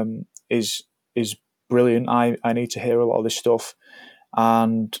is brilliant. I need to hear a lot of this stuff,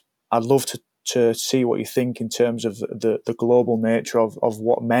 and I'd love to see what you think in terms of the global nature of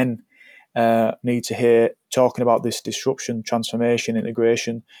what men need to hear, talking about this disruption, transformation,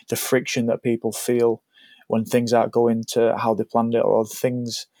 integration, the friction that people feel when things aren't going to how they planned it, or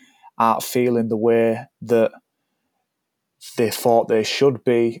things aren't feeling the way that they thought they should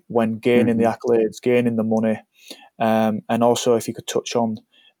be when gaining the accolades, gaining the money. And also, if you could touch on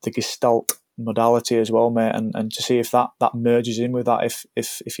the Gestalt modality as well, mate, and to see if that merges in with that,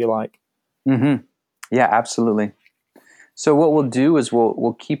 if you like. Yeah, absolutely. So what we'll do is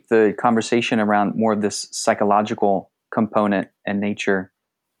we'll keep the conversation around more of this psychological component and nature,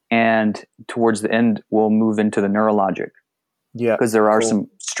 and towards the end we'll move into the neurologic. Yeah, because there are some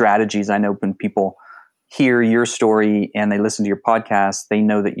strategies. I know when people hear your story and they listen to your podcast, they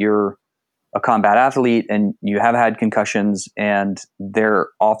know that you're a combat athlete and you have had concussions, and they're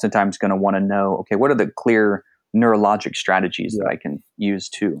oftentimes going to want to know, okay, what are the clear neurologic strategies that I can use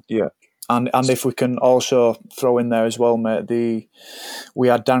too? Yeah. And if we can also throw in there as well, mate, we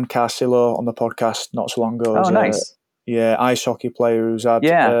had Dan Carcillo on the podcast not so long ago. Oh, nice. Ice hockey player who's had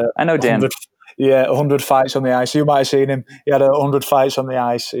I know Dan. 100 fights on the ice. You might have seen him. He had 100 fights on the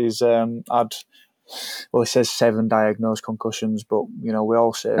ice. He's had, well, it says 7 diagnosed concussions, but we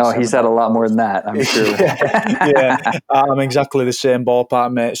all say. Oh, he's had a lot more than that, I'm sure. yeah, I'm exactly the same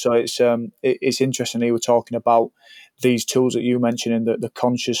ballpark, mate. So it's interesting. He was talking about these tools that you mentioned, in the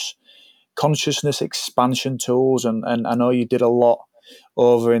consciousness expansion tools, and I know you did a lot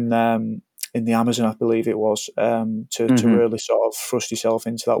over in the Amazon, I believe it was, to really sort of thrust yourself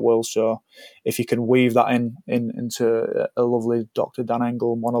into that world. So if you can weave that into a lovely Dr. Dan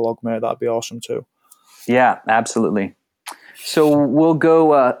Engle monologue, mate, that'd be awesome too. Yeah, absolutely. So we'll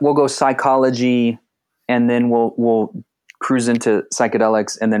go psychology, and then we'll cruise into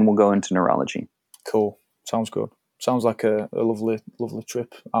psychedelics, and then we'll go into neurology. Cool. Sounds good. Sounds like a lovely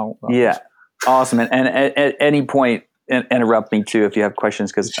trip out. Yeah. Awesome. And at any point, interrupt me too if you have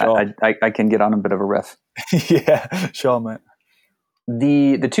questions, because sure. I can get on a bit of a riff. Yeah, sure, mate.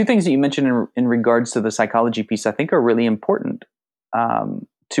 The two things that you mentioned in regards to the psychology piece, I think, are really important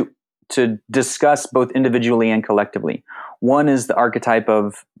to discuss both individually and collectively. One is the archetype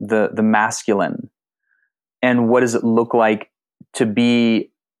of the masculine, and what does it look like to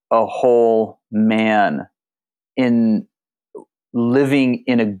be a whole man in living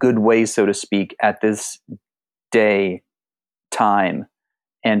in a good way, so to speak, at this day, time,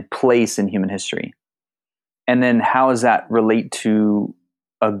 and place in human history. And then how does that relate to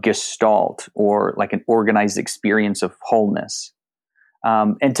a gestalt, or like an organized experience of wholeness?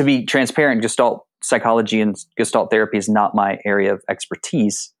 And to be transparent, gestalt psychology and gestalt therapy is not my area of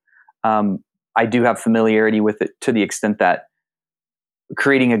expertise. I do have familiarity with it to the extent that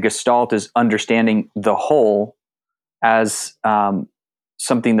creating a gestalt is understanding the whole as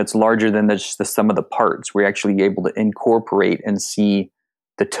something that's larger than just the sum of the parts. We're actually able to incorporate and see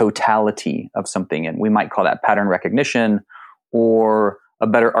the totality of something. And we might call that pattern recognition, or a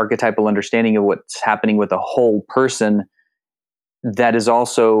better archetypal understanding of what's happening with a whole person that is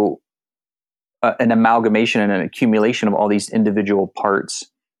also an amalgamation and an accumulation of all these individual parts.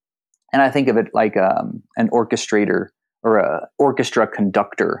 And I think of it like an orchestrator or an orchestra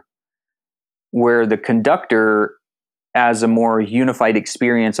conductor, where the conductor, as a more unified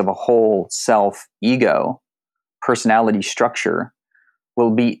experience of a whole self, ego, personality structure,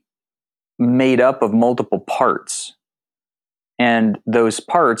 will be made up of multiple parts. And those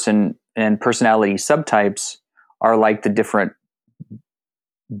parts and personality subtypes are like the different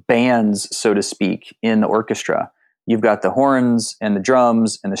bands, so to speak, in the orchestra. You've got the horns and the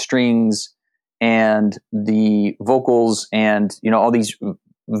drums and the strings and the vocals and, all these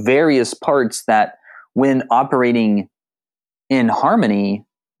various parts that, when operating in harmony,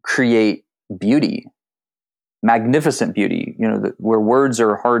 create beauty, magnificent beauty, where words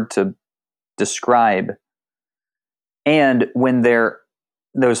are hard to describe. And when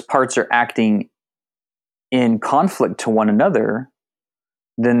those parts are acting in conflict to one another,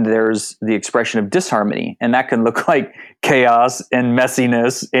 then there's the expression of disharmony. And that can look like chaos and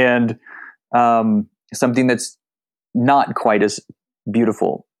messiness and something that's not quite as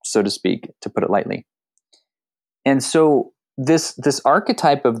beautiful, so to speak, to put it lightly. And so this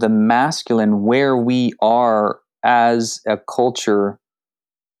archetype of the masculine, where we are as a culture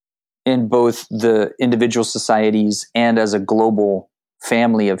in both the individual societies and as a global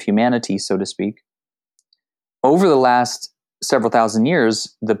family of humanity, so to speak, over the last several thousand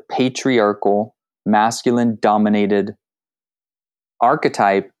years, the patriarchal, masculine-dominated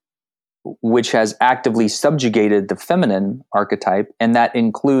archetype, which has actively subjugated the feminine archetype, and that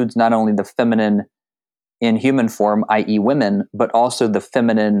includes not only the feminine in human form, i.e. women, but also the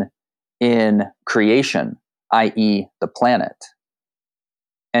feminine in creation, i.e. the planet.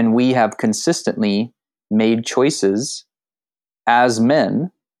 And we have consistently made choices as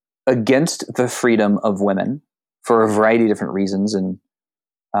men against the freedom of women for a variety of different reasons. And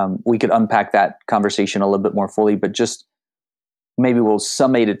we could unpack that conversation a little bit more fully, but just maybe we'll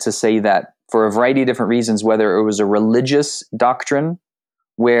summate it to say that for a variety of different reasons, whether it was a religious doctrine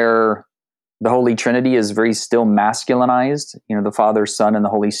where the Holy Trinity is very still masculinized, the Father, Son, and the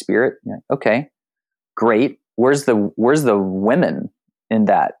Holy Spirit. Okay, great. Where's the women in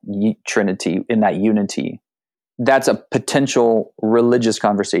that Trinity, in that unity? That's a potential religious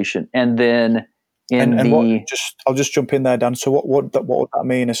conversation. And then I'll just jump in there, Dan. So what would that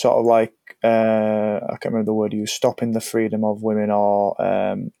mean? Is sort of like I can't remember the word you used, stopping the freedom of women, or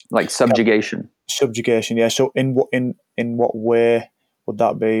like subjugation. Subjugation, yeah. So in what way would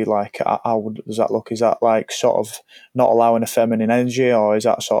that be? Like, how does that look? Is that like sort of not allowing a feminine energy, or is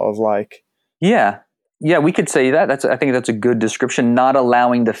that sort of like? Yeah, we could say that. I think that's a good description. Not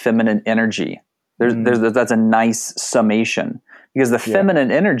allowing the feminine energy. That's a nice summation, because the feminine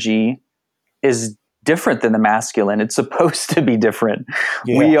energy is different than the masculine. It's supposed to be different.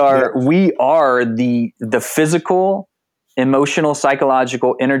 Yeah. We are the physical, emotional,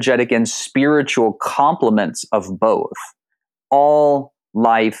 psychological, energetic, and spiritual complements of both. All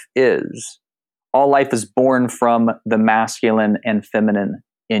life is born from the masculine and feminine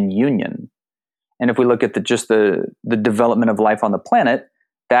in union. And if we look at the development of life on the planet,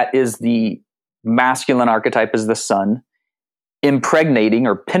 that is the masculine archetype is the sun, impregnating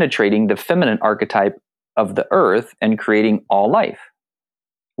or penetrating the feminine archetype of the earth and creating all life.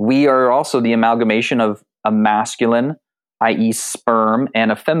 We are also the amalgamation of a masculine, i.e. sperm,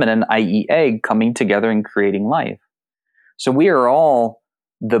 and a feminine, i.e. egg, coming together and creating life. So we are all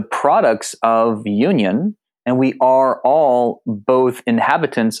the products of union, and we are all both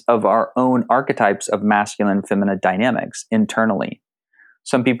inhabitants of our own archetypes of masculine and feminine dynamics internally.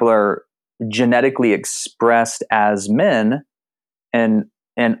 Some people are genetically expressed as men, and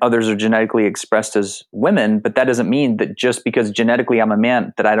others are genetically expressed as women, but that doesn't mean that just because genetically I'm a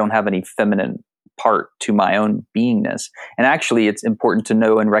man that I don't have any feminine part to my own beingness. And actually, it's important to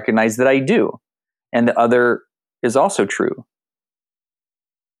know and recognize that I do, and the other is also true.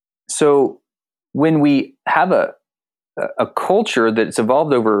 So when we have a culture that's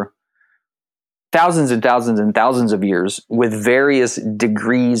evolved over thousands and thousands and thousands of years with various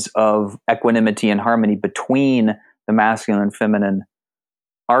degrees of equanimity and harmony between the masculine and feminine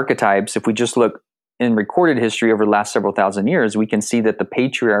archetypes, if we just look in recorded history over the last several thousand years, we can see that the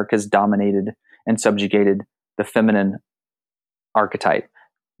patriarch has dominated and subjugated the feminine archetype.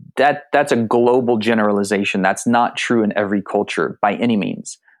 That's a global generalization. That's not true in every culture by any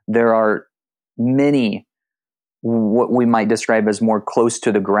means. There are many, what we might describe as more close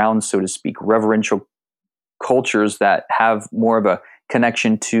to the ground, so to speak, reverential cultures that have more of a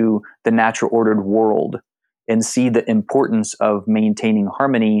connection to the natural ordered world and see the importance of maintaining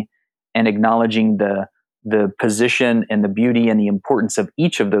harmony and acknowledging the position and the beauty and the importance of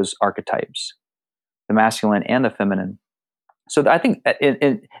each of those archetypes, the masculine and the feminine. So I think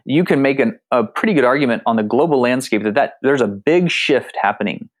you can make a pretty good argument on the global landscape that there's a big shift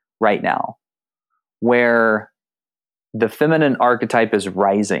happening right now where the feminine archetype is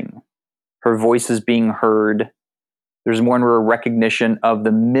rising. Her voice is being heard. There's more and more recognition of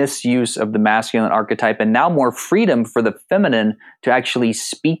the misuse of the masculine archetype, and now more freedom for the feminine to actually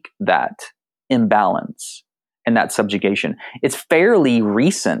speak that imbalance and that subjugation. It's fairly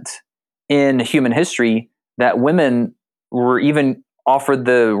recent in human history that women were even offered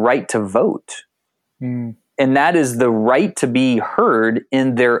the right to vote. And that is the right to be heard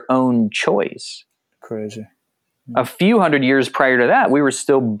in their own choice. Crazy. A few hundred years prior to that, we were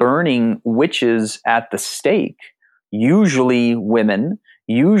still burning witches at the stake, usually women,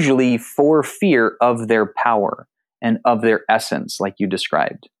 usually for fear of their power and of their essence, like you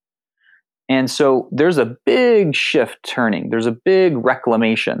described. And so there's a big shift turning. There's a big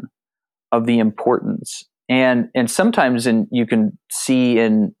reclamation of the importance. And sometimes you can see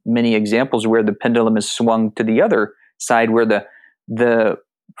in many examples where the pendulum is swung to the other side, where the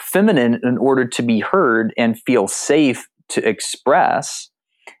feminine, in order to be heard and feel safe to express,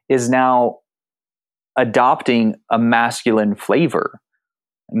 is now adopting a masculine flavor.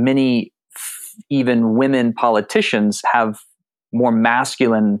 Many even women politicians have more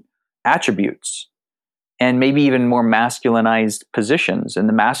masculine attributes and maybe even more masculinized positions. And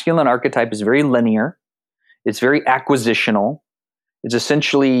the masculine archetype is very linear. It's very acquisitional. It's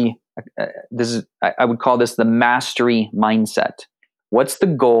essentially, I would call this the mastery mindset. What's the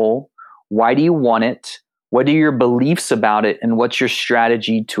goal? Why do you want it? What are your beliefs about it? And what's your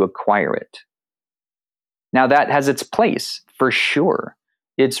strategy to acquire it? Now that has its place for sure.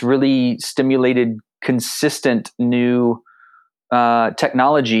 It's really stimulated consistent new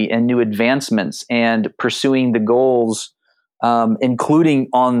technology and new advancements and pursuing the goals, including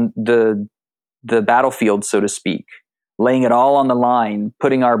on the battlefield, so to speak, laying it all on the line,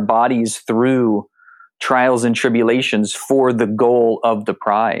 putting our bodies through trials and tribulations for the goal of the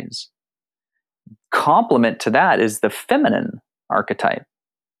prize. Complement to that is the feminine archetype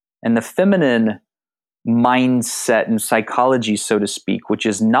and the feminine mindset and psychology, so to speak, which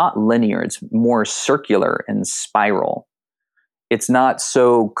is not linear. It's more circular and spiral. It's not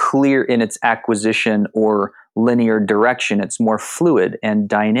so clear in its acquisition or linear direction. It's more fluid and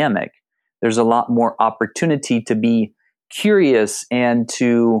dynamic. There's a lot more opportunity to be curious and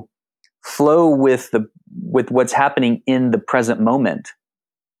to flow with what's happening in the present moment.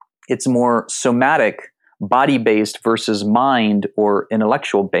 It's more somatic, body-based versus mind or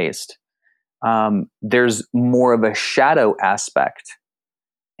intellectual-based. There's more of a shadow aspect.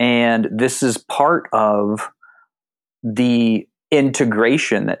 And this is part of the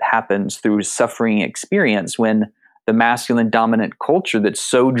integration that happens through suffering experience when the masculine dominant culture that's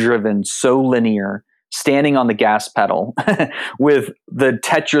so driven, so linear, standing on the gas pedal with the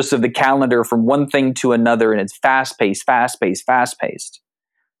Tetris of the calendar from one thing to another, and it's fast-paced, fast-paced, fast-paced.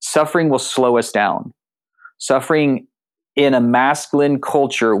 Suffering will slow us down. Suffering in a masculine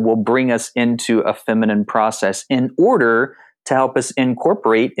culture will bring us into a feminine process in order to help us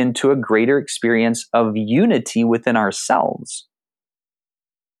incorporate into a greater experience of unity within ourselves.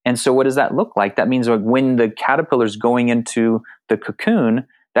 And so what does that look like? That means when the caterpillar is going into the cocoon,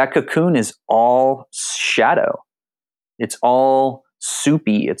 that cocoon is all shadow. It's all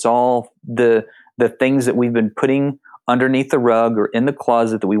soupy. It's all the things that we've been putting underneath the rug or in the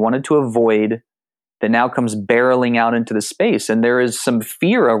closet that we wanted to avoid that now comes barreling out into the space. And there is some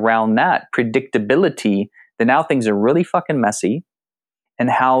fear around that predictability that now things are really fucking messy. And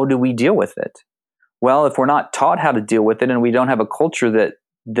how do we deal with it? Well, if we're not taught how to deal with it and we don't have a culture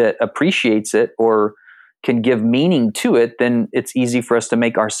that appreciates it or can give meaning to it, then it's easy for us to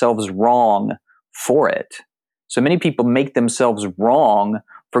make ourselves wrong for it. So many people make themselves wrong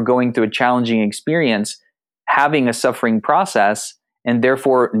for going through a challenging experience, having a suffering process, and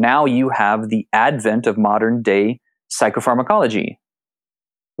therefore now you have the advent of modern day psychopharmacology,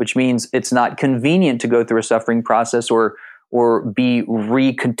 which means it's not convenient to go through a suffering process or be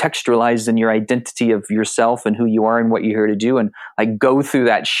recontextualized in your identity of yourself and who you are and what you're here to do, and like go through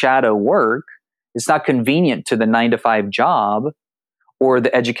that shadow work. It's not convenient to the 9-to-5 job or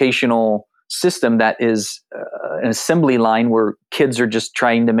the educational system that is an assembly line where kids are just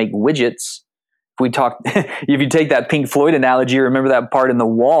trying to make widgets. If you take that Pink Floyd analogy, remember that part in The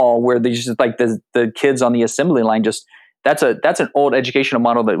Wall where they just like the kids on the assembly line, just that's an old educational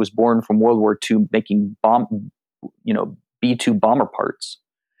model that was born from World War II, making B-2 bomber parts.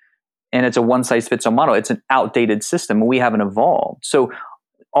 And it's a one-size-fits-all model. It's an outdated system, and we haven't evolved. So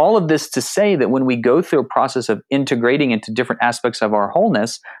all of this to say that when we go through a process of integrating into different aspects of our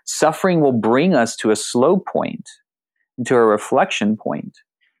wholeness, suffering will bring us to a slow point, into a reflection point,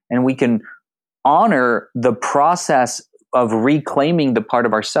 and we can honor the process of reclaiming the part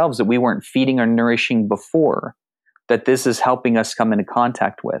of ourselves that we weren't feeding or nourishing before, that this is helping us come into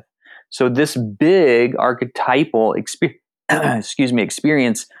contact with. So this big archetypal experience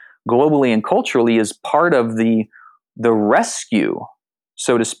globally and culturally is part of the rescue,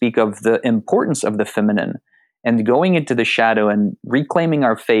 so to speak, of the importance of the feminine and going into the shadow and reclaiming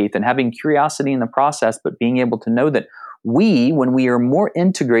our faith and having curiosity in the process, but being able to know that when we are more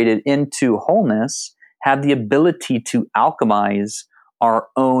integrated into wholeness, have the ability to alchemize our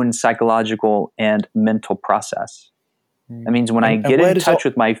own psychological and mental process. That means when I get in touch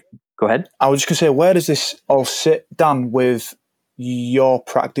with my... Go ahead. I was just going to say, where does this all sit, Dan, with your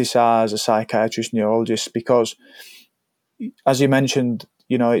practice as a psychiatrist, neurologist? Because, as you mentioned,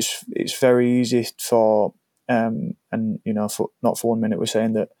 it's very easy for, not for 1 minute we're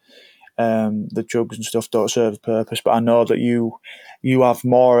saying that the drugs and stuff don't serve a purpose, but I know that you have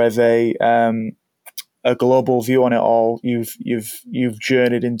more of a global view on it all. You've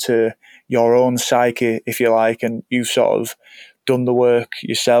journeyed into your own psyche, if you like, and you've sort of done the work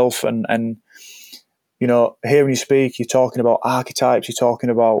yourself. And hearing you speak, you're talking about archetypes, you're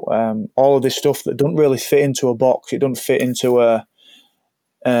talking about all of this stuff that doesn't really fit into a box. It doesn't fit into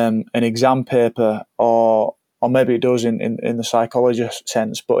an exam paper, or maybe it does in the psychologist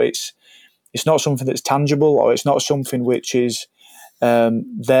sense, but it's not something that's tangible, or it's not something which is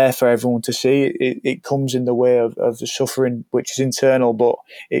there for everyone to see. It comes in the way of the suffering, which is internal, but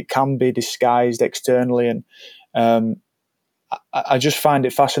it can be disguised externally. And I just find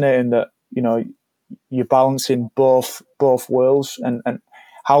it fascinating that you're balancing both worlds. And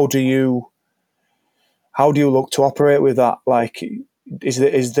how do you look to operate with that? Like,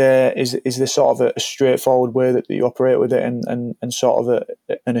 is there sort of a straightforward way that you operate with it, and sort of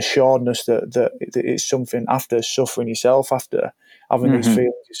an assuredness that it's something after suffering yourself, after having these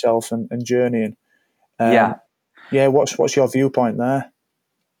feelings yourself and journeying? What's your viewpoint there?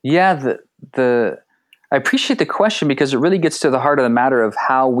 I appreciate the question, because it really gets to the heart of the matter of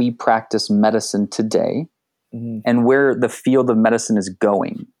how we practice medicine today and where the field of medicine is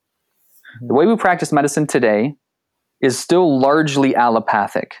going. The way we practice medicine today is still largely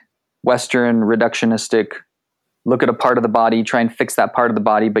allopathic, Western, reductionistic. Look at a part of the body, try and fix that part of the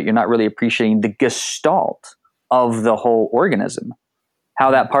body, but you're not really appreciating the gestalt of the whole organism.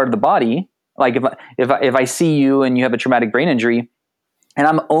 How that part of the body, like if I see you and you have a traumatic brain injury, and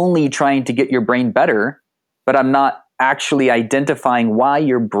I'm only trying to get your brain better, but I'm not actually identifying why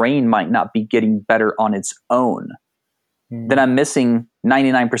your brain might not be getting better on its own, then I'm missing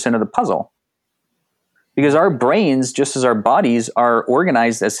 99% of the puzzle. Because our brains, just as our bodies, are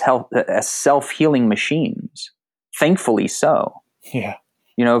organized as self-healing machines. Thankfully so. Yeah.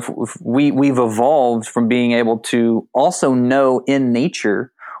 If we've evolved from being able to also know in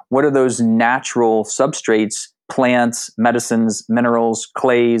nature what are those natural substrates, plants, medicines, minerals,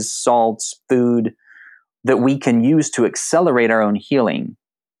 clays, salts, food, that we can use to accelerate our own healing.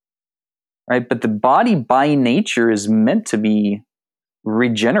 Right? But the body by nature is meant to be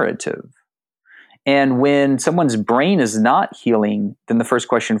regenerative. And when someone's brain is not healing, then the first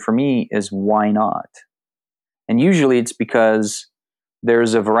question for me is, why not? And usually it's because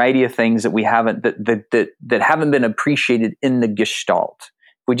there's a variety of things that we haven't that haven't been appreciated in the gestalt.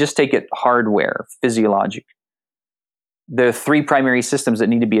 If we just take it hardware, physiologic. there are three primary systems that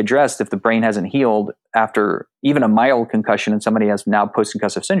need to be addressed if the brain hasn't healed after even a mild concussion and somebody has now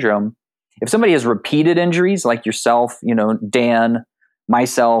post-concussive syndrome. If somebody has repeated injuries like yourself, Dan,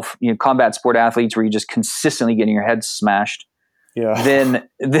 myself, combat sport athletes where you're just consistently getting your head smashed, then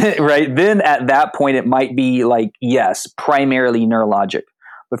at that point it might be like, yes, primarily neurologic.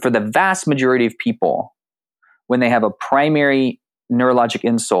 But for the vast majority of people, when they have a primary neurologic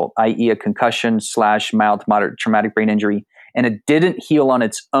insult, i.e. a concussion / mild to moderate traumatic brain injury, and it didn't heal on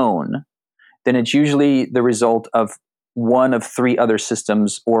its own, then it's usually the result of one of three other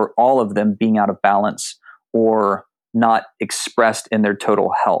systems or all of them being out of balance or not expressed in their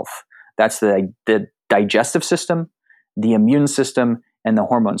total health. That's the digestive system, the immune system, and the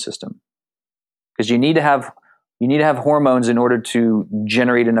hormone system. Because you need to have hormones in order to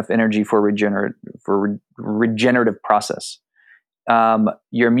generate enough energy for regenerative process.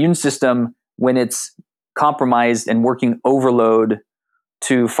 Your immune system, when it's compromised and working overload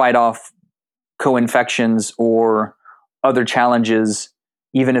to fight off co-infections or other challenges,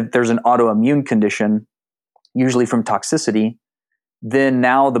 even if there's an autoimmune condition, usually from toxicity, then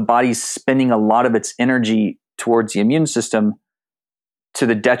now the body's spending a lot of its energy towards the immune system to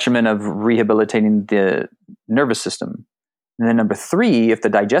the detriment of rehabilitating the nervous system. And then number three, if the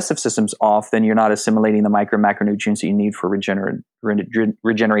digestive system's off, then you're not assimilating the micro and macronutrients that you need for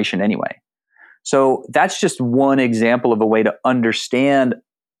regeneration anyway. So that's just one example of a way to understand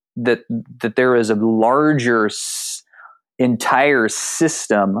that there is a larger entire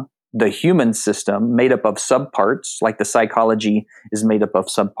system, the human system, made up of subparts, like the psychology is made up of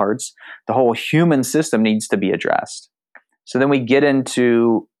subparts. The whole human system needs to be addressed. So then we get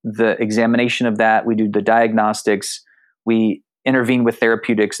into the examination of that. We do the diagnostics. We intervene with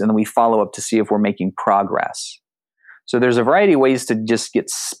therapeutics, and then we follow up to see if we're making progress. So there's a variety of ways to just get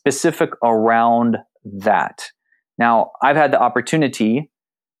specific around that. Now, I've had the opportunity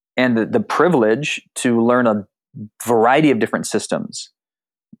and the privilege to learn a variety of different systems.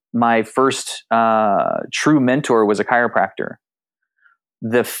 My first true mentor was a chiropractor.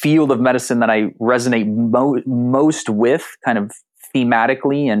 The field of medicine that I resonate most with, kind of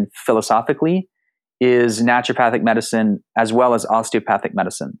thematically and philosophically, is naturopathic medicine as well as osteopathic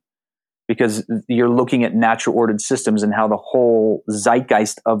medicine, because you're looking at natural ordered systems and how the whole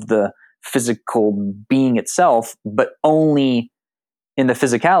zeitgeist of the physical being itself, but only in the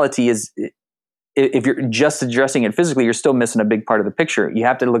physicality, is, if you're just addressing it physically, you're still missing a big part of the picture. You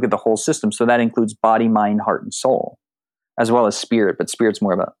have to look at the whole system. So that includes body, mind, heart, and soul, as well as spirit, but spirit's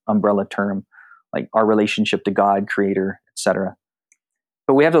more of an umbrella term, like our relationship to God, creator, etc.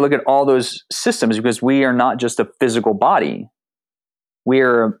 But we have to look at all those systems because we are not just a physical body.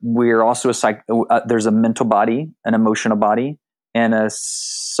 We're also there's a mental body, an emotional body, and a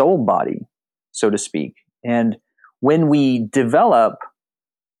soul body, so to speak. And when we develop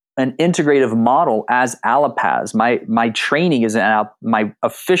an integrative model as Allopaz, my training is my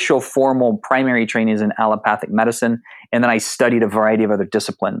official formal primary training is in allopathic medicine, and then I studied a variety of other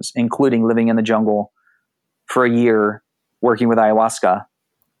disciplines, including living in the jungle for a year, working with ayahuasca.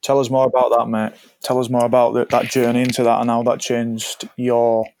 Tell us more about that, mate. Tell us more about that journey into that and how that changed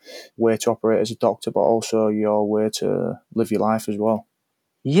your way to operate as a doctor, but also your way to live your life as well.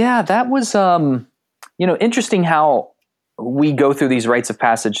 Yeah, that was interesting how we go through these rites of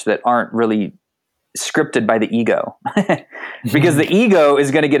passage that aren't really scripted by the ego. Because the ego is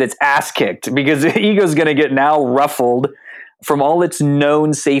going to get its ass kicked, because the ego is going to get now ruffled from all its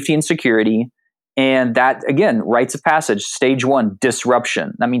known safety and security. And that, again, rites of passage, stage one,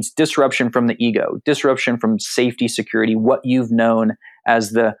 disruption. That means disruption from the ego, disruption from safety, security, what you've known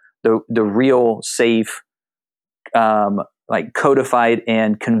as the real safe, like codified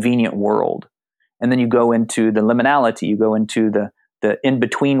and convenient world. And then you go into the liminality, you go into the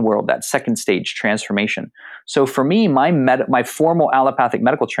in-between world, that second stage transformation. So for me, my formal allopathic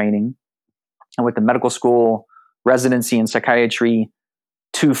medical training, I went to medical school, residency in psychiatry,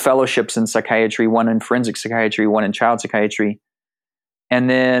 2 fellowships in psychiatry, 1 in forensic psychiatry, 1 in child psychiatry. And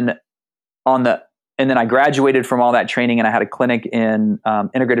then I graduated from all that training, and I had a clinic in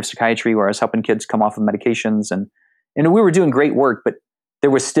integrative psychiatry where I was helping kids come off of medications. And we were doing great work, but there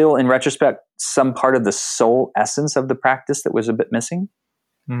was still, in retrospect, some part of the soul essence of the practice that was a bit missing.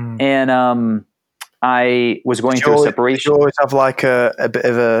 And I was going through a separation. Did you always have like a bit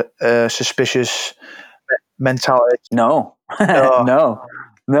of a suspicious mentality? No,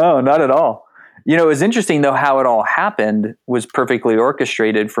 no, not at all. It was interesting though how it all happened was perfectly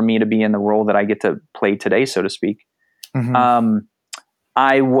orchestrated for me to be in the role that I get to play today, so to speak. Mm-hmm.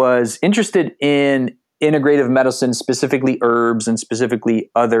 I was interested in integrative medicine, specifically herbs and specifically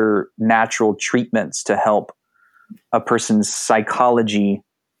other natural treatments to help a person's psychology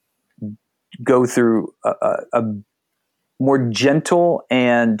go through a more gentle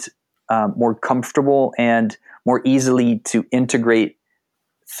and more comfortable and more easily to integrate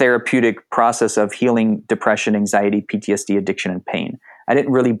therapeutic process of healing depression, anxiety, PTSD, addiction, and pain. I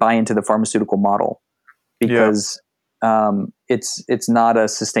didn't really buy into the pharmaceutical model because it's not a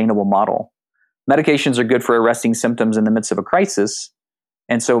sustainable model. Medications are good for arresting symptoms in the midst of a crisis.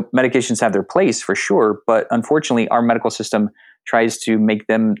 And so medications have their place for sure. But unfortunately, our medical system tries to make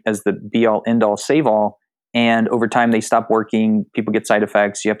them as the be all, end all, save all. And over time, they stop working. People get side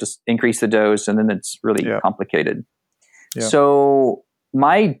effects. You have to increase the dose. And then it's really complicated. Yeah. So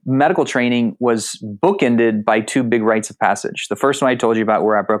my medical training was bookended by two big rites of passage. The first one I told you about,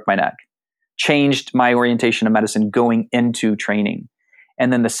 where I broke my neck, changed my orientation to medicine going into training.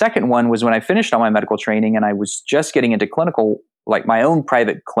 And then the second one was when I finished all my medical training and I was just getting into clinical, like my own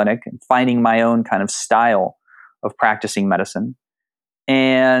private clinic, and finding my own kind of style of practicing medicine.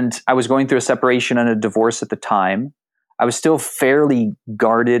 And I was going through a separation and a divorce at the time. I was still fairly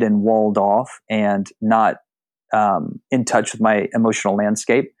guarded and walled off and not in touch with my emotional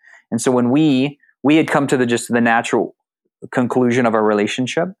landscape. And so when we had come to the natural conclusion of our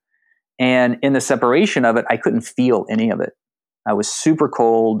relationship, and in the separation of it, I couldn't feel any of it. I was super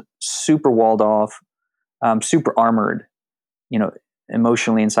cold, super walled off, super armored,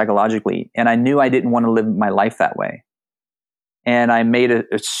 emotionally and psychologically. And I knew I didn't want to live my life that way. And I made a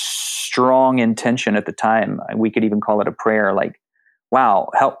strong intention at the time. We could even call it a prayer, like, wow,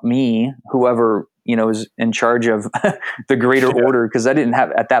 help me, whoever, is in charge of the greater order. Because I didn't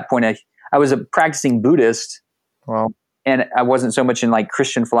have, at that point, I was a practicing Buddhist. Wow. And I wasn't so much in like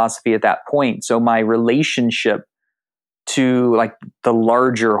Christian philosophy at that point. So my relationship to like the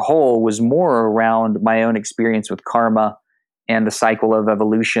larger whole was more around my own experience with karma and the cycle of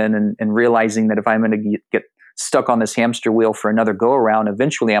evolution, and realizing that if I'm going to get stuck on this hamster wheel for another go around,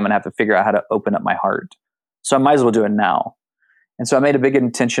 eventually I'm going to have to figure out how to open up my heart. So I might as well do it now. And so I made a big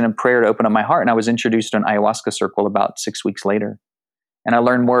intention and prayer to open up my heart. And I was introduced to an ayahuasca circle about 6 weeks later. And I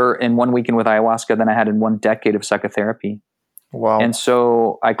learned more in 1 weekend with ayahuasca than I had in 1 decade of psychotherapy. Wow. And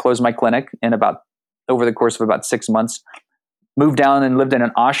so I closed my clinic over the course of about 6 months, moved down and lived in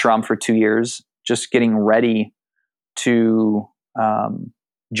an ashram for 2 years, just getting ready to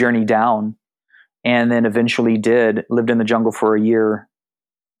journey down. And then eventually lived in the jungle for a year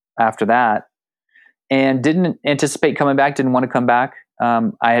after that, and didn't anticipate coming back, didn't want to come back.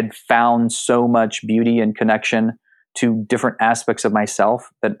 I had found so much beauty and connection to different aspects of myself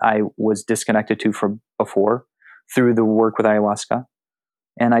that I was disconnected to from before through the work with ayahuasca.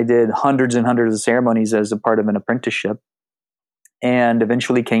 And I did hundreds and hundreds of ceremonies as a part of an apprenticeship, and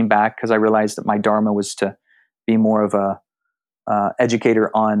eventually came back because I realized that my dharma was to be more of a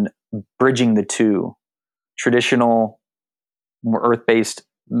educator on bridging the two traditional, more earth-based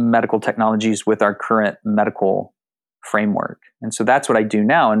medical technologies with our current medical framework. And so that's what I do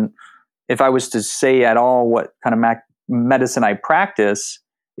now. And if I was to say at all what kind of medicine I practice,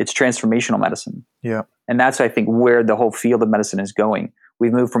 it's transformational medicine. Yeah. And that's, I think, where the whole field of medicine is going.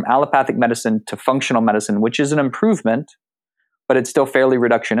 We've moved from allopathic medicine to functional medicine, which is an improvement, but it's still fairly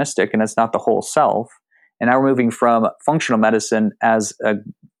reductionistic and it's not the whole self. And now we're moving from functional medicine as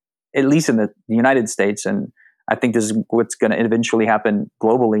at least in the United States, and I think this is what's going to eventually happen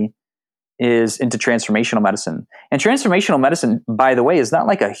globally, is into transformational medicine. And transformational medicine, by the way, is not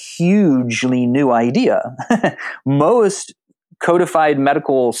like a hugely new idea. Most codified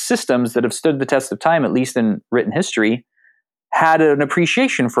medical systems that have stood the test of time, at least in written history, had an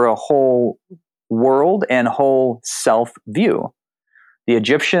appreciation for a whole world and whole self view. The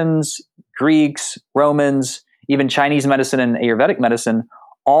Egyptians, Greeks, Romans, even Chinese medicine and Ayurvedic medicine,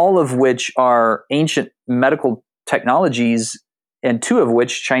 all of which are ancient medical technologies, and 2 of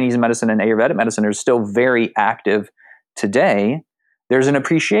which, Chinese medicine and Ayurvedic medicine, are still very active today. There's an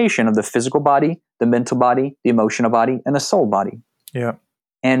appreciation of the physical body, the mental body, the emotional body, and the soul body. Yeah.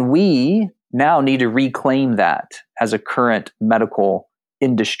 And we now need to reclaim that as a current medical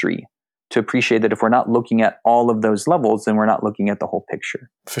industry, to appreciate that if we're not looking at all of those levels, then we're not looking at the whole picture.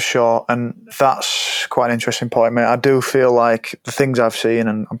 For sure. And that's quite an interesting point, mate. I do feel like the things I've seen,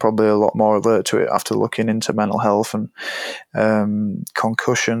 and I'm probably a lot more alert to it after looking into mental health and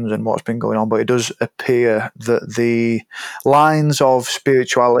concussions and what's been going on, but it does appear that the lines of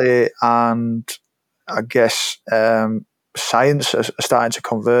spirituality and, I guess, science are starting to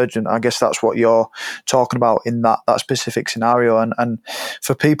converge, and I guess that's what you're talking about in that specific scenario. And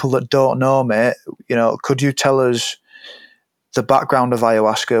for people that don't know, mate, could you tell us the background of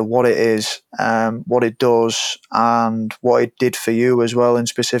ayahuasca, what it is, what it does, and what it did for you as well in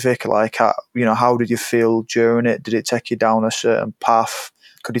specific. Like, how did you feel during it? Did it take you down a certain path?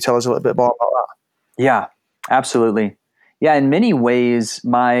 Could you tell us a little bit more about that? Yeah, absolutely. Yeah, in many ways,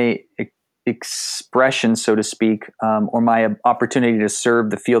 my expression, so to speak, or my opportunity to serve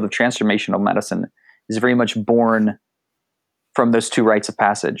the field of transformational medicine is very much born from those two rites of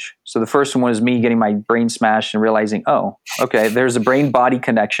passage. So the first one was me getting my brain smashed and realizing, oh, okay, there's a brain-body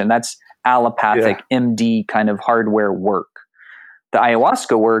connection. That's allopathic, MD kind of hardware work. The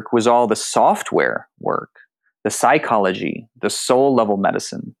ayahuasca work was all the software work, the psychology, the soul level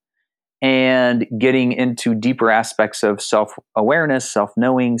medicine, and getting into deeper aspects of self-awareness,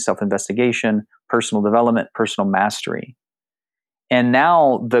 self-knowing, self-investigation, personal development, personal mastery. And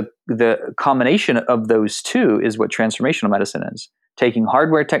now the combination of those two is what transformational medicine is. Taking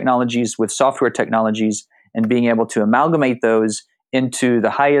hardware technologies with software technologies and being able to amalgamate those into the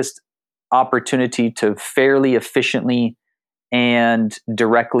highest opportunity to fairly efficiently and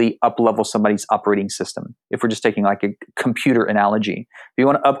directly up-level somebody's operating system. If we're just taking like a computer analogy. If you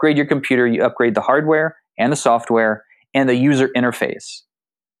want to upgrade your computer, you upgrade the hardware and the software and the user interface.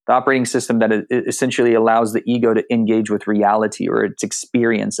 The operating system that essentially allows the ego to engage with reality or its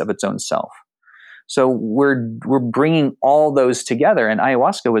experience of its own self. So we're bringing all those together, and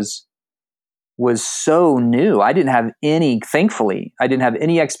ayahuasca was so new. Thankfully, I didn't have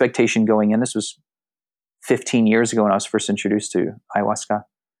any expectation going in. This was 15 years ago when I was first introduced to ayahuasca.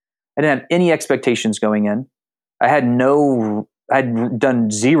 I didn't have any expectations going in. I had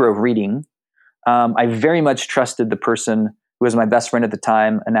done zero reading. I very much trusted the person who was my best friend at the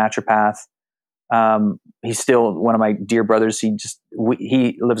time, a naturopath. He's still one of my dear brothers. He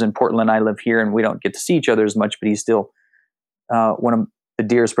lives in Portland. I live here, and we don't get to see each other as much, but he's still one of the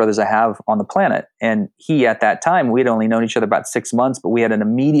dearest brothers I have on the planet. And he, at that time, we had only known each other about 6 months, but we had an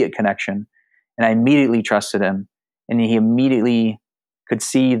immediate connection, and I immediately trusted him. And he immediately could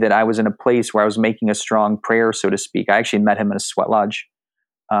see that I was in a place where I was making a strong prayer, so to speak. I actually met him in a sweat lodge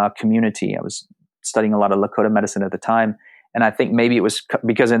community. I was studying a lot of Lakota medicine at the time. And I think maybe it was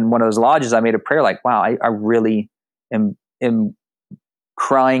because in one of those lodges, I made a prayer like, wow, I really am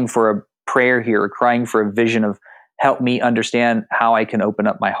crying for a prayer here, or crying for a vision of help me understand how I can open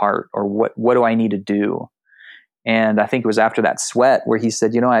up my heart, or what do I need to do? And I think it was after that sweat where he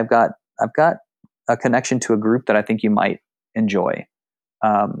said, I've got a connection to a group that I think you might enjoy,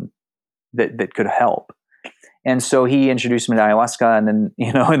 that could help. And so he introduced me to ayahuasca,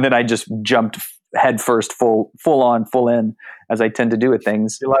 and then I just jumped head first, full in, as I tend to do with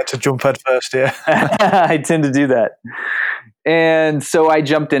things. You like to jump head first, yeah. I tend to do that. And so I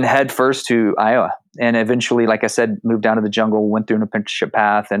jumped in head first to Iowa, and eventually, like I said, moved down to the jungle, went through an apprenticeship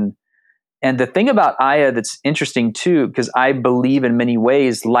path. And the thing about Aya that's interesting too, because I believe in many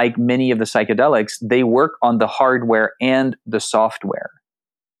ways, like many of the psychedelics, they work on the hardware and the software,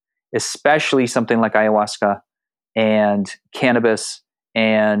 especially something like ayahuasca and cannabis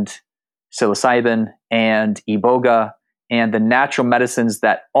and psilocybin and iboga and the natural medicines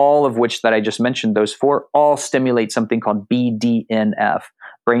that all of which that I just mentioned, those four, all stimulate something called BDNF,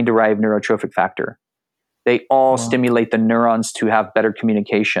 brain-derived neurotrophic factor. They all stimulate the neurons to have better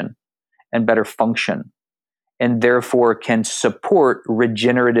communication and better function, and therefore can support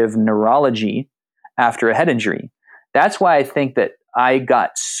regenerative neurology after a head injury. That's why I think that I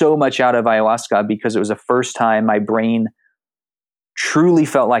got so much out of ayahuasca, because it was the first time my brain truly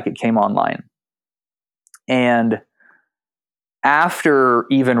felt like it came online. And after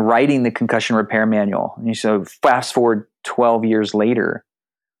even writing the concussion repair manual, and so fast forward 12 years later,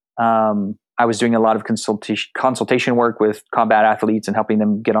 I was doing a lot of consultation work with combat athletes and helping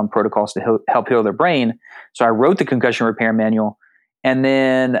them get on protocols to help heal their brain. So I wrote the concussion repair manual, and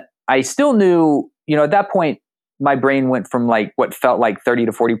then I still knew, at that point, my brain went from like what felt like 30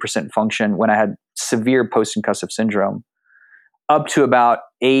 to 40% function when I had severe post-concussive syndrome, up to about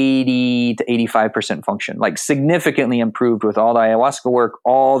 80 to 85% function, like significantly improved with all the ayahuasca work,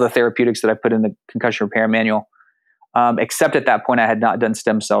 all the therapeutics that I put in the concussion repair manual. Except at that point, I had not done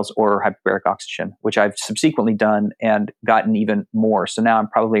stem cells or hyperbaric oxygen, which I've subsequently done and gotten even more. So now I'm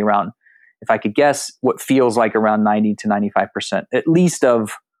probably around, if I could guess, what feels like around 90 to 95%, at least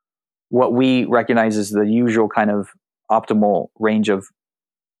of what we recognize as the usual kind of optimal range of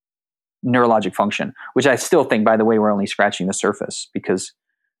neurologic function, which I still think, by the way, we're only scratching the surface, because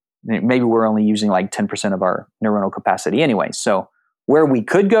maybe we're only using like 10% of our neuronal capacity anyway. So where we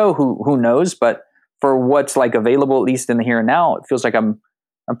could go, who knows? But for what's like available, at least in the here and now, it feels like I'm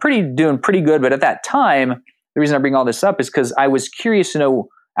doing pretty good. But at that time, the reason I bring all this up is because I was curious to know,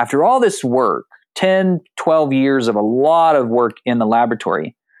 after all this work 10, 12 years of a lot of work in the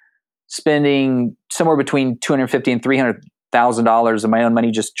laboratory, spending somewhere between $250,000 and $300,000 of my own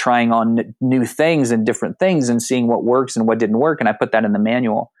money just trying on new things and different things and seeing what works and what didn't work. And I put that in the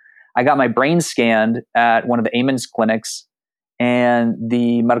manual. I got my brain scanned at one of the Amen clinics, and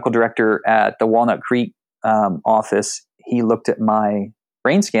the medical director at the Walnut Creek office, he looked at my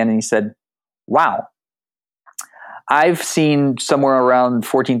brain scan and he said, wow, I've seen somewhere around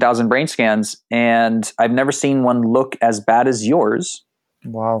 14,000 brain scans, and I've never seen one look as bad as yours.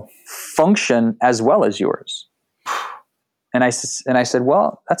 Wow. Function as well as yours. And I said,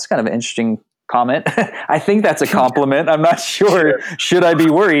 well, that's kind of an interesting comment. I think that's a compliment. I'm not sure. Should I be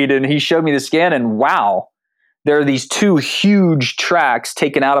worried? And he showed me the scan, and wow, there are these two huge tracts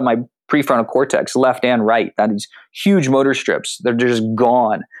taken out of my prefrontal cortex, left and right. These huge motor strips. They're just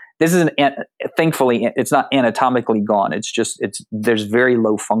gone. This isn't, thankfully, it's not anatomically gone. There's very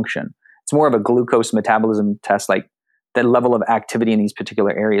low function. It's more of a glucose metabolism test, like the level of activity in these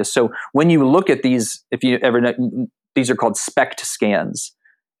particular areas. So when you look at these, if you ever know, these are called SPECT scans,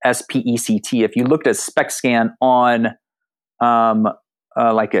 SPECT. If you looked at SPECT scan on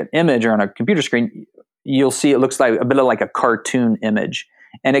like an image or on a computer screen, you'll see it looks like a bit of like a cartoon image.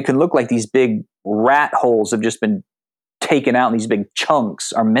 And it can look like these big rat holes have just been taken out and these big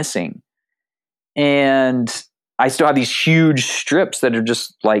chunks are missing. And I still have these huge strips that are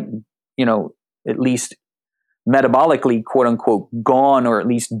just like, at least metabolically, quote unquote, gone or at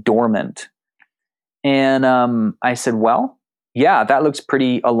least dormant. And I said, well, yeah, that looks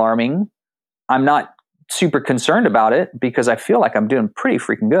pretty alarming. I'm not super concerned about it because I feel like I'm doing pretty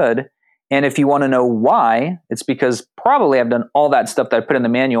freaking good. And if you want to know why, it's because probably I've done all that stuff that I put in the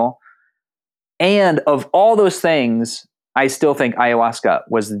manual. And of all those things, I still think ayahuasca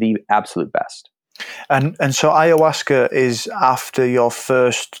was the absolute best. And so ayahuasca is after your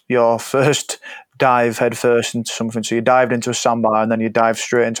first dive headfirst into something. So you dived into a sandbar and then you dived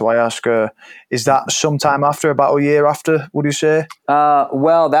straight into ayahuasca. Is that sometime after, about a year after, would you say?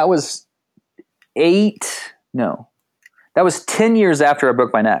 Well, that was 10 years after I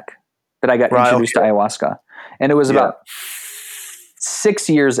broke my neck that I got introduced to ayahuasca. And it was about 6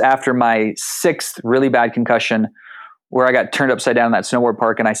 years after my sixth really bad concussion, where I got turned upside down in that snowboard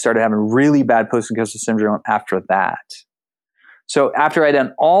park, and I started having really bad post-concussive syndrome after that. So after I'd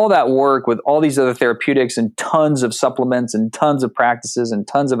done all that work with all these other therapeutics and tons of supplements and tons of practices and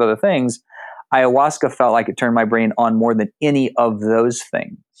tons of other things, ayahuasca felt like it turned my brain on more than any of those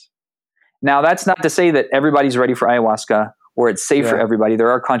things. Now, that's not to say that everybody's ready for ayahuasca or it's safe for everybody.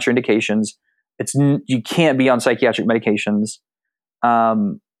 There are contraindications. You can't be on psychiatric medications.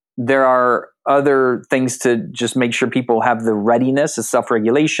 There are other things to just make sure people have the readiness of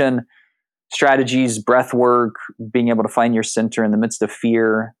self-regulation, strategies, breath work, being able to find your center in the midst of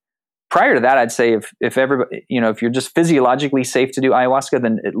fear. Prior to that, I'd say if everybody, if you're just physiologically safe to do ayahuasca,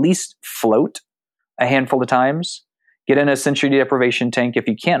 then at least float a handful of times. Get in a sensory deprivation tank. If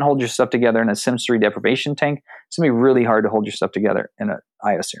you can't hold yourself together in a sensory deprivation tank, it's going to be really hard to hold yourself together in an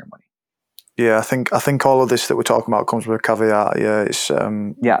ayahuasca ceremony. Yeah, I think all of this that we're talking about comes with a caveat. Yeah, it's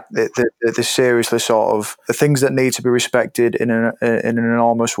there's seriously sort of the things that need to be respected in an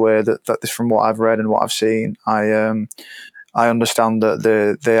enormous way. That from what I've read and what I've seen, I understand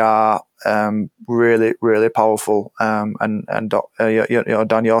that they are really, really powerful. Dan,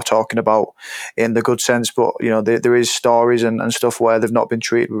 you're talking about in the good sense, but there is stories and stuff where they've not been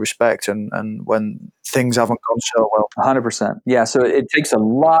treated with respect, and when things haven't gone so well. 100%. Yeah. So it takes a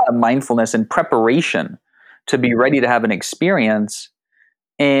lot of mindfulness and preparation to be ready to have an experience.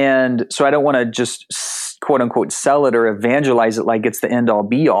 And so I don't want to just quote unquote sell it or evangelize it like it's the end all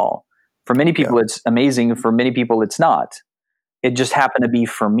be all. For many people, it's amazing. For many people, it's not. It just happened to be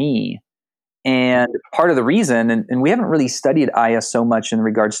for me. And part of the reason, and we haven't really studied Aya so much in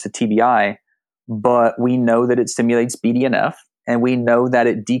regards to TBI, but we know that it stimulates BDNF, and we know that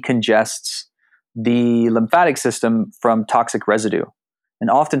it decongests the lymphatic system from toxic residue. And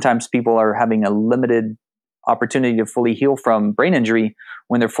oftentimes people are having a limited opportunity to fully heal from brain injury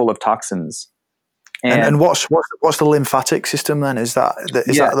when they're full of toxins. And what's the lymphatic system then? Is that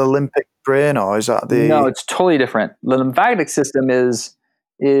the limbic brain, or is that the? No, it's totally different. The lymphatic system is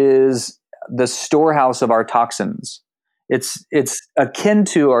the storehouse of our toxins. It's akin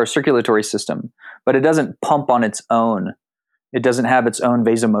to our circulatory system, but it doesn't pump on its own. It doesn't have its own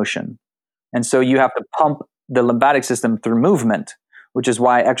vasomotion. And so you have to pump the lymphatic system through movement, which is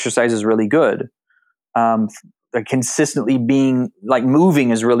why exercise is really good. Consistently being like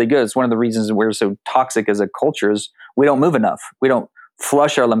moving is really good. It's one of the reasons we're so toxic as a culture is we don't move enough. We don't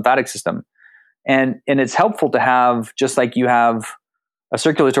flush our lymphatic system. And it's helpful to have, just like you have a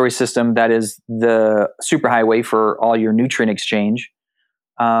circulatory system that is the superhighway for all your nutrient exchange.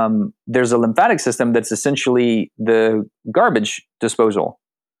 There's a lymphatic system that's essentially the garbage disposal,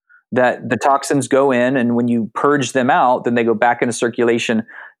 that the toxins go in, and when you purge them out, then they go back into circulation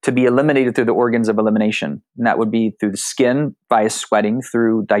to be eliminated through the organs of elimination. And that would be through the skin by sweating,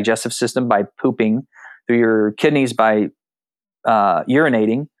 through digestive system by pooping, through your kidneys by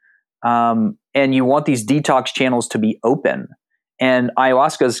urinating. And you want these detox channels to be open. And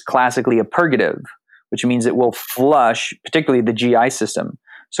ayahuasca is classically a purgative, which means it will flush, particularly the GI system.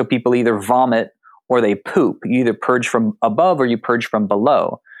 So people either vomit or they poop. You either purge from above or you purge from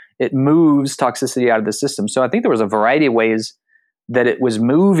below. It moves toxicity out of the system. So I think there was a variety of ways that it was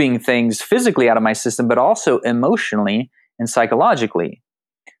moving things physically out of my system, but also emotionally and psychologically.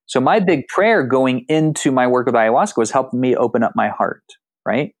 So my big prayer going into my work with ayahuasca was helping me open up my heart,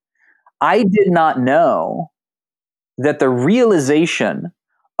 right? I did not know that the realization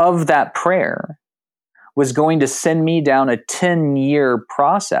of that prayer was going to send me down a 10-year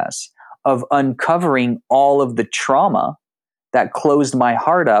process of uncovering all of the trauma that closed my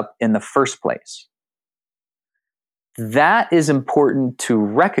heart up in the first place. That is important to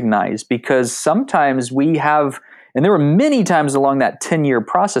recognize, because sometimes we have, and there were many times along that 10-year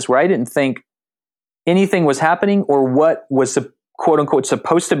process where I didn't think anything was happening, or what was quote unquote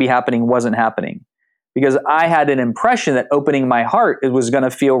supposed to be happening wasn't happening, because I had an impression that opening my heart, it was going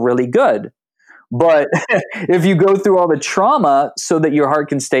to feel really good. But if you go through all the trauma so that your heart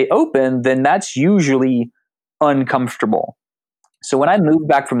can stay open, then that's usually uncomfortable. So when I moved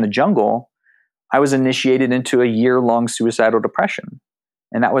back from the jungle, I was initiated into a year-long suicidal depression.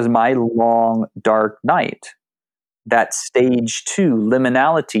 And that was my long, dark night. That stage 2,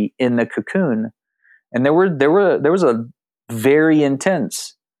 liminality in the cocoon. And there was a very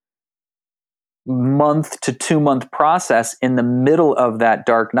intense month to 2 month process in the middle of that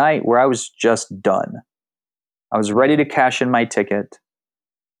dark night where I was just done. I was ready to cash in my ticket.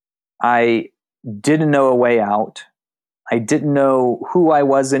 I didn't know a way out. I didn't know who I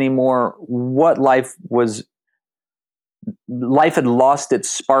was anymore, what life was. Life had lost its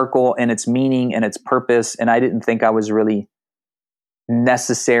sparkle and its meaning and its purpose, and I didn't think I was really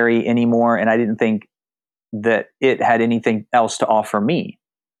necessary anymore, and I didn't think that it had anything else to offer me.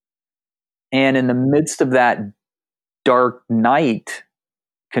 And in the midst of that dark night,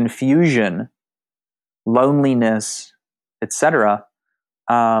 confusion, loneliness, etc.,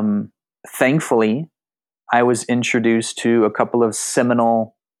 thankfully, I was introduced to a couple of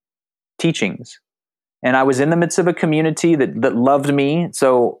seminal teachings. And I was in the midst of a community that loved me.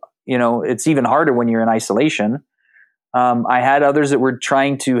 So, it's even harder when you're in isolation. I had others that were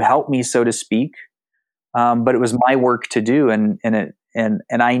trying to help me, so to speak. But it was my work to do. And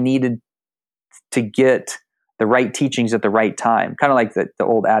I needed to get the right teachings at the right time. Kind of like the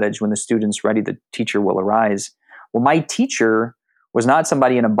old adage, when the student's ready, the teacher will arise. Well, my teacher was not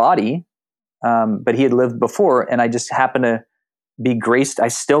somebody in a body, but he had lived before, and I just happened to be graced. I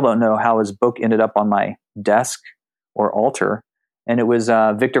still don't know how his book ended up on my desk or altar. And it was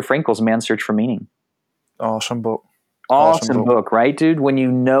Viktor Frankl's Man's Search for Meaning. Awesome book. Awesome book, right, dude? When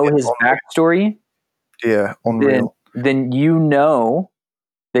you know his backstory, unreal. Then you know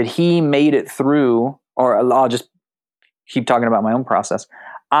that he made it through, or I'll just keep talking about my own process.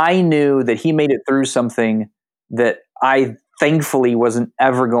 I knew that he made it through something that I thankfully wasn't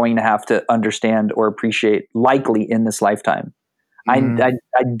ever going to have to understand or appreciate, likely in this lifetime. I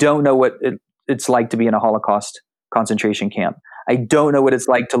don't know what it's like to be in a Holocaust concentration camp. I don't know what it's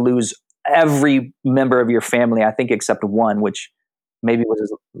like to lose every member of your family, I think except one, which maybe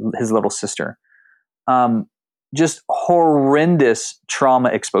was his little sister. Just horrendous trauma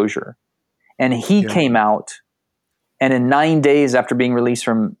exposure. And he came out, and in 9 days after being released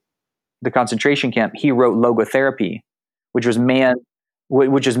from the concentration camp, he wrote Logotherapy, which was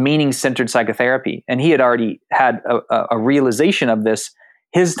meaning-centered psychotherapy. And he had already had a realization of this.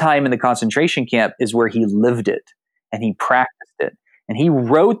 His time in the concentration camp is where he lived it, and he practiced it. And he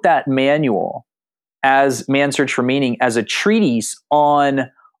wrote that manual as Man's Search for Meaning as a treatise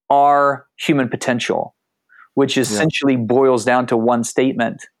on our human potential, which essentially boils down to one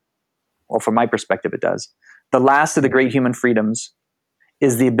statement. Well, from my perspective, it does. The last of the great human freedoms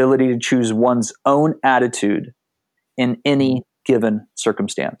is the ability to choose one's own attitude in any given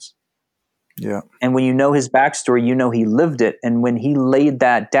circumstance. Yeah. And when you know his backstory, you know he lived it. And when he laid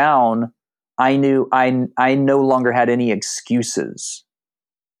that down, I knew I no longer had any excuses.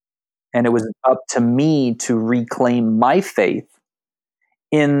 And it was up to me to reclaim my faith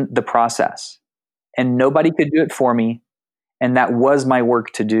in the process. And nobody could do it for me. And that was my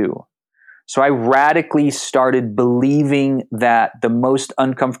work to do. So I radically started believing that the most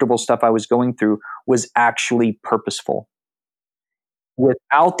uncomfortable stuff I was going through was actually purposeful,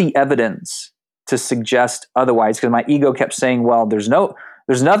 without the evidence to suggest otherwise, because my ego kept saying, well, there's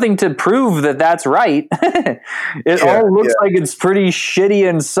nothing to prove that that's right. It all looks like it's pretty shitty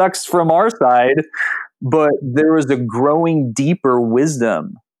and sucks from our side, but there was a growing deeper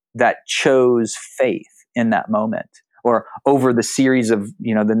wisdom that chose faith in that moment, or over the series of,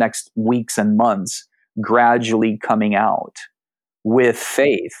 the next weeks and months, gradually coming out with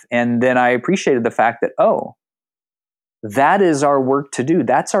faith. And then I appreciated the fact that, that is our work to do.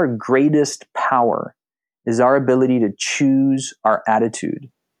 That's our greatest power, is our ability to choose our attitude.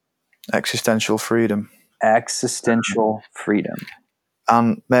 Existential freedom. Existential freedom.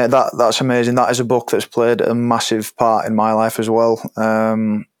 And mate, that's amazing. That is a book that's played a massive part in my life as well.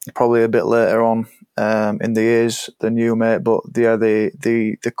 Probably a bit later on in the years than you, mate. But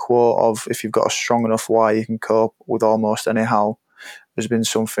the quote of, if you've got a strong enough why, you can cope with almost any how, has been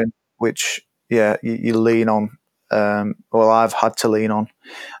something which, you lean on. I've had to lean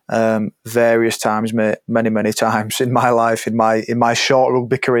on various times, mate, many times in my life, in my short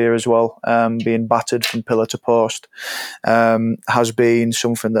rugby career as well. Being battered from pillar to post has been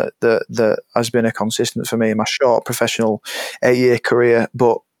something that has been a consistent for me in my short professional 8-year career.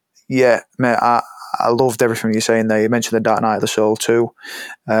 But yeah, mate, I loved everything you're saying there. You mentioned the Dark Night of the Soul too,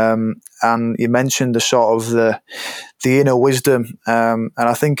 and you mentioned the sort of the inner wisdom, and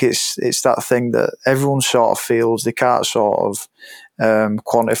I think it's that thing that everyone sort of feels they can't sort of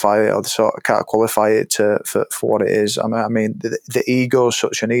quantify it, or sort of can't qualify it for what it is. I mean, the ego is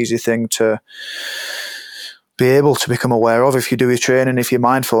such an easy thing to be able to become aware of. If you do your training, if you're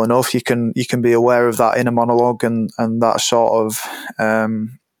mindful enough, you can be aware of that inner monologue and that sort of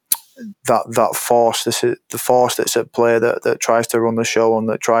that force, the force that's at play that tries to run the show and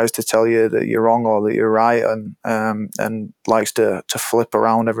that tries to tell you that you're wrong or that you're right, and likes to flip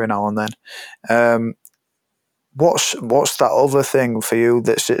around every now and then. What's that other thing for you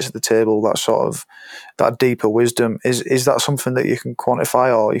that sits at the table, that sort of that deeper wisdom? Is that something that you can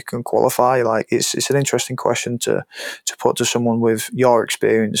quantify or you can qualify? Like, it's an interesting question to put to someone with your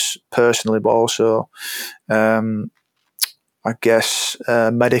experience personally, but also I guess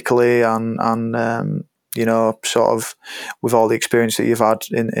medically and sort of with all the experience that you've had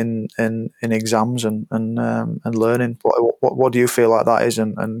in exams and learning. What do you feel like that is,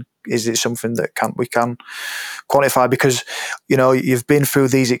 and is it something that we can quantify? Because you've been through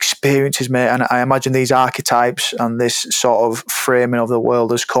these experiences, mate, and I imagine these archetypes and this sort of framing of the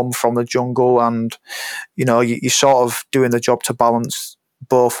world has come from the jungle, and you're sort of doing the job to balance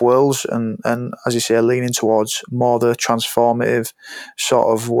both worlds, and as you say, leaning towards more the transformative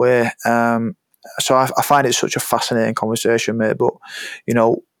sort of way. So I find it such a fascinating conversation, mate. But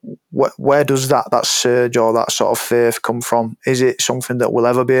where does that surge or that sort of faith come from? Is it something that we'll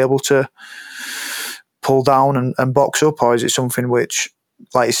ever be able to pull down and box up, or is it something which,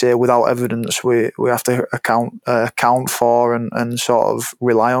 like you say, without evidence, we have to account for and sort of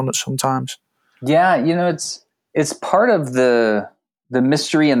rely on it sometimes? Yeah, it's part of the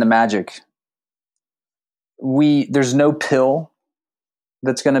mystery and the magic. There's no pill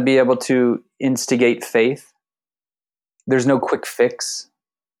that's going to be able to instigate faith. There's no quick fix.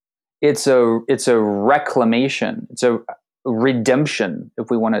 It's a reclamation. It's a redemption, if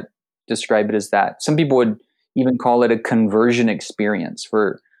we want to describe it as that. Some people would even call it a conversion experience.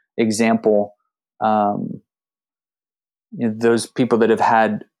 For example, those people that have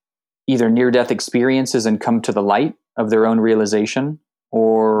had either near-death experiences and come to the light of their own realization,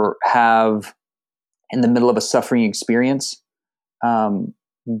 or have, in the middle of a suffering experience,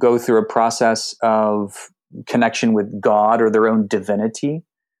 go through a process of connection with God or their own divinity.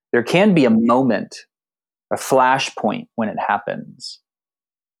 There can be a moment, a flashpoint when it happens.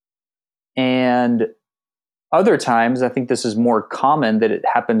 And other times, I think this is more common, that it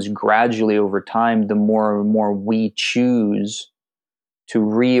happens gradually over time, the more and more we choose to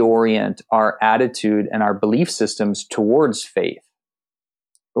reorient our attitude and our belief systems towards faith.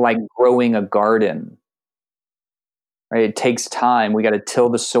 Like growing a garden, right? It takes time. We got to till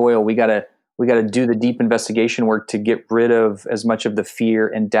the soil. We got to do the deep investigation work to get rid of as much of the fear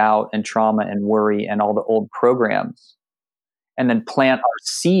and doubt and trauma and worry and all the old programs, and then plant our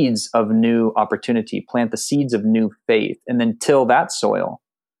seeds of new opportunity, plant the seeds of new faith, and then till that soil.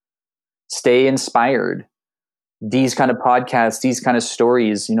 Stay inspired. These kind of podcasts, these kind of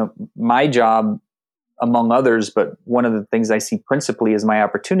stories, my job, among others, but one of the things I see principally as my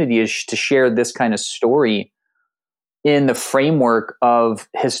opportunity is to share this kind of story in the framework of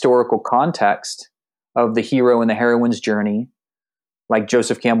historical context of the hero and the heroine's journey, like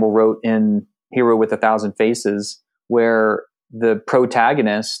Joseph Campbell wrote in Hero with 1,000 Faces, where the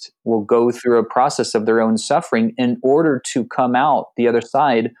protagonist will go through a process of their own suffering in order to come out the other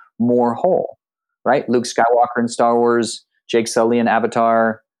side more whole, right? Luke Skywalker in Star Wars, Jake Sully in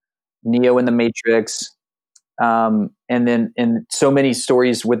Avatar, Neo in The Matrix, and then in so many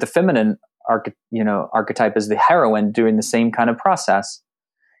stories with the feminine archetype as the heroine doing the same kind of process.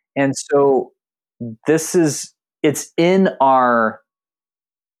 And so it's in our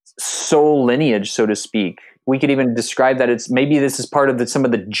soul lineage, so to speak. We could even describe that maybe this is part of some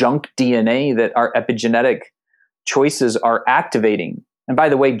of the junk DNA that our epigenetic choices are activating. And by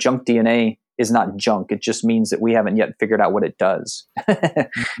the way, junk DNA is not junk. It just means that we haven't yet figured out what it does.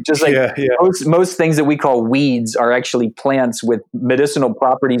 Just like most things that we call weeds are actually plants with medicinal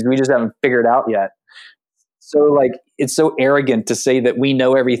properties we just haven't figured out yet. So like, it's so arrogant to say that we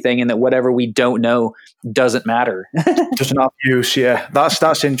know everything and that whatever we don't know doesn't matter. Doesn't have use. Yeah,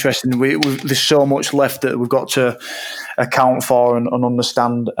 that's interesting. There's so much left that we've got to account for and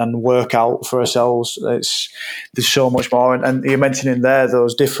understand and work out for ourselves. There's so much more. And you're mentioning there,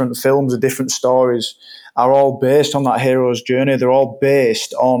 those different films, the different stories are all based on that hero's journey. They're all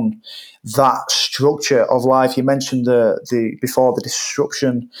based on that structure of life. You mentioned the before, the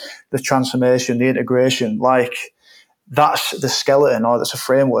disruption, the transformation, the integration. Like, that's the skeleton, or that's a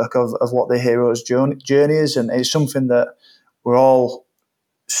framework of what the hero's journey is, and it's something that we're all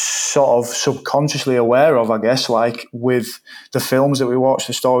sort of subconsciously aware of, I guess, like with the films that we watch,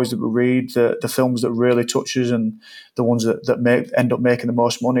 the stories that we read, the films that really touch us, and the ones that end up making the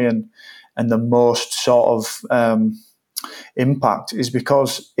most money and the most sort of impact, is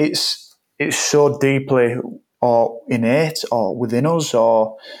because it's so deeply or innate or within us,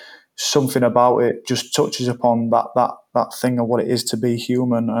 or something about it just touches upon that thing of what it is to be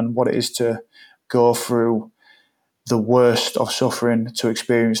human and what it is to go through the worst of suffering, to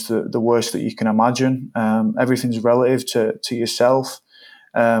experience the worst that you can imagine. Everything's relative to yourself.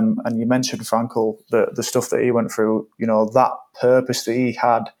 And you mentioned Frankl, the stuff that he went through, that purpose that he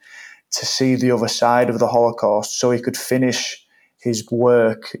had to see the other side of the Holocaust so he could finish his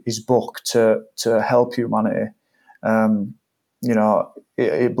work, his book, to help humanity.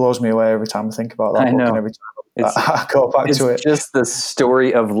 It blows me away every time I think about that book, and every time I go back to it. It's just the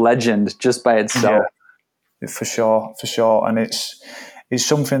story of legend just by itself. Yeah, for sure. And it's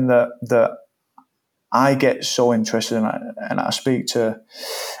something that I get so interested in, and I speak to,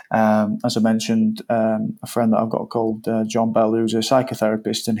 as I mentioned, a friend that I've got called John Bell, who's a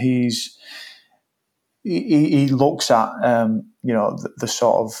psychotherapist, and he looks at the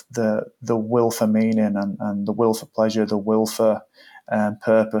sort of the will for meaning and the will for pleasure, the will for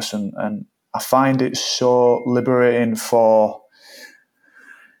purpose, and I find it so liberating for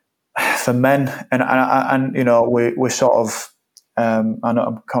men, and we're sort of I know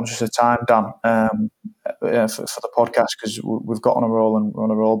I'm conscious of time, Dan, for the podcast, because we've got on a roll and we're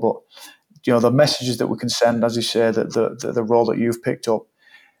on a roll, but the messages that we can send, as you say, that the role that you've picked up,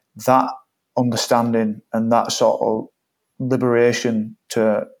 that understanding and that sort of liberation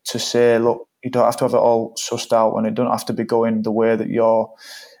to say, look, you don't have to have it all sussed out, and it don't have to be going the way that you're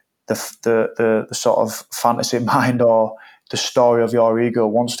the sort of fantasy mind or the story of your ego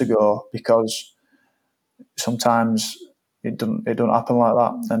wants to go, because sometimes it don't happen like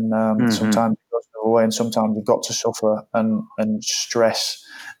that, and sometimes it goes the other way, and sometimes you've got to suffer and stress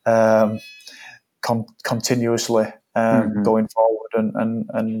continuously going forward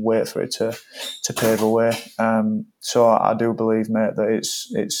and wait for it to pave the way. So I do believe, mate, that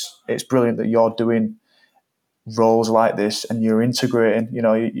it's brilliant that you're doing roles like this and you're integrating.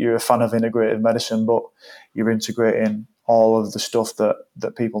 You're a fan of integrative medicine, but you're integrating all of the stuff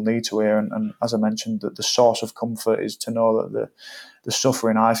that people need to hear. And as I mentioned, that the source of comfort is to know that the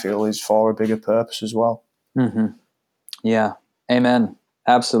suffering I feel is for a bigger purpose as well. Mm-hmm. Yeah. Amen.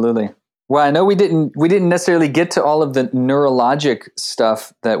 Absolutely. Well, I know we didn't necessarily get to all of the neurologic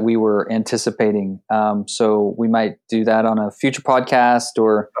stuff that we were anticipating. So we might do that on a future podcast,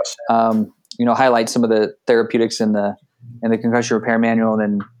 or highlight some of the therapeutics in the concussion repair manual,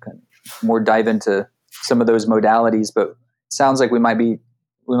 and then more dive into some of those modalities. But it sounds like we might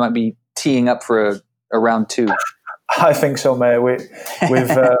be teeing up for a round two. I think so, mate. We've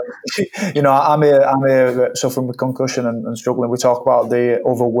I'm here suffering with concussion and struggling. We talk about the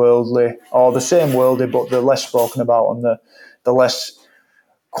otherworldly, or the same worldly, but the less spoken about and the less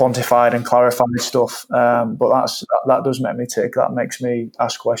quantified and clarified stuff. But that does make me tick. That makes me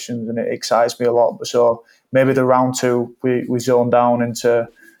ask questions, and it excites me a lot. So maybe the round two, we zone down into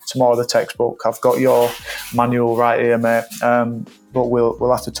more of the textbook. I've got your manual right here, mate. But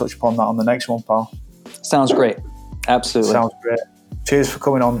we'll have to touch upon that on the next one, pal. Sounds great. Absolutely. Sounds great. Cheers for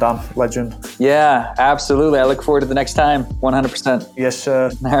coming on, Dan. Legend. Yeah, absolutely. I look forward to the next time. 100%. Yes,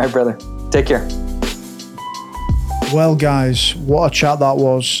 sir. All right, brother. Take care. Well, guys, what a chat that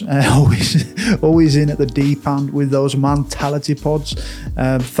was. Always in at the deep end with those mentality pods.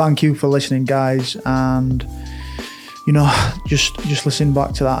 Thank you for listening, guys. And, just listening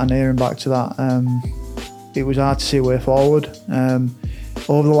back to that and hearing back to that, it was hard to see a way forward.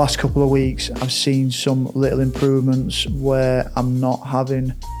 Over the last couple of weeks, I've seen some little improvements where I'm not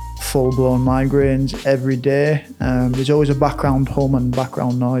having full-blown migraines every day. There's always a background hum and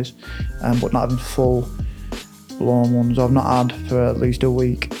background noise, but not having full-blown ones I've not had for at least a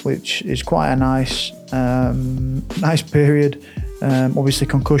week, which is quite a nice period. Obviously,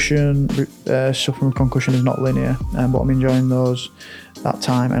 suffering with concussion is not linear, but I'm enjoying that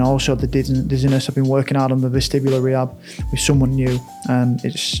time. And also the dizziness. I've been working hard on the vestibular rehab with someone new, and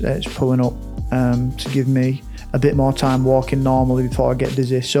it's pulling up to give me a bit more time walking normally before I get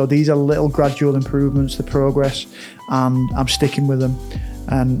dizzy. So these are little gradual improvements, the progress, and I'm sticking with them.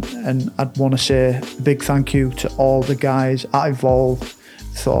 And I'd want to say a big thank you to all the guys at Evolve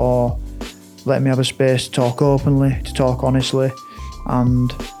for letting me have a space to talk openly, to talk honestly,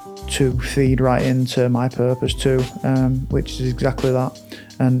 and to feed right into my purpose too, which is exactly that.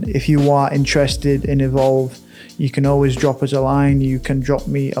 And if you are interested in Evolve, you can always drop us a line. You can drop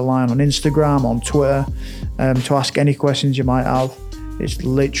me a line on Instagram, on Twitter, to ask any questions you might have. It's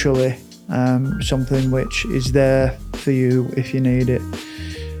literally something which is there for you if you need it.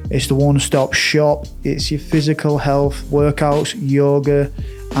 It's the one-stop shop. It's your physical health, workouts, yoga,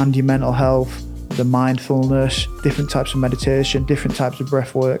 and your mental health, the mindfulness, different types of meditation, different types of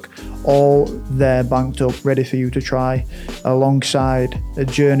breath work, all there banked up, ready for you to try, alongside a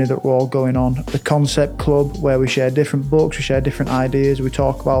journey that we're all going on. The Concept Club, where we share different books, we share different ideas, we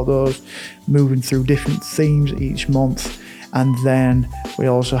talk about those, moving through different themes each month. And then we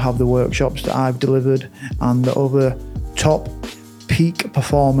also have the workshops that I've delivered and the other top peak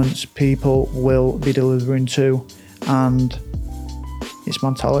performance people will be delivering to. And it's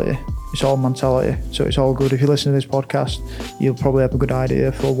mentality. It's all mentality. So it's all good. If you listen to this podcast, you'll probably have a good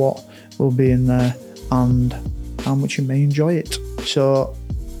idea for what will be in there and how much you may enjoy it. So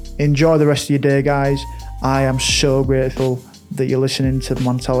enjoy the rest of your day, guys. I am so grateful that you're listening to the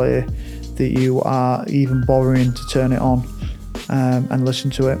mentality, that you are even bothering to turn it on and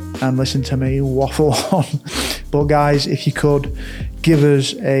listen to it and listen to me waffle on. But guys, if you could give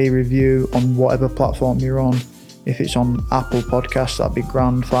us a review on whatever platform you're on. If it's on Apple Podcasts, that'd be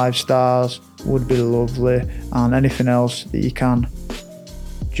grand. 5 stars would be lovely. And anything else that you can,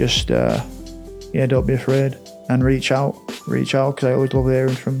 just don't be afraid and reach out, because I always love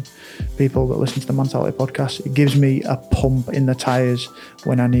hearing from people that listen to the Mentality Podcast. It gives me a pump in the tires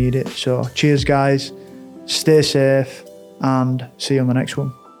when I need it. So cheers, guys. Stay safe and see you on the next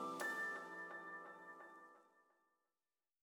one.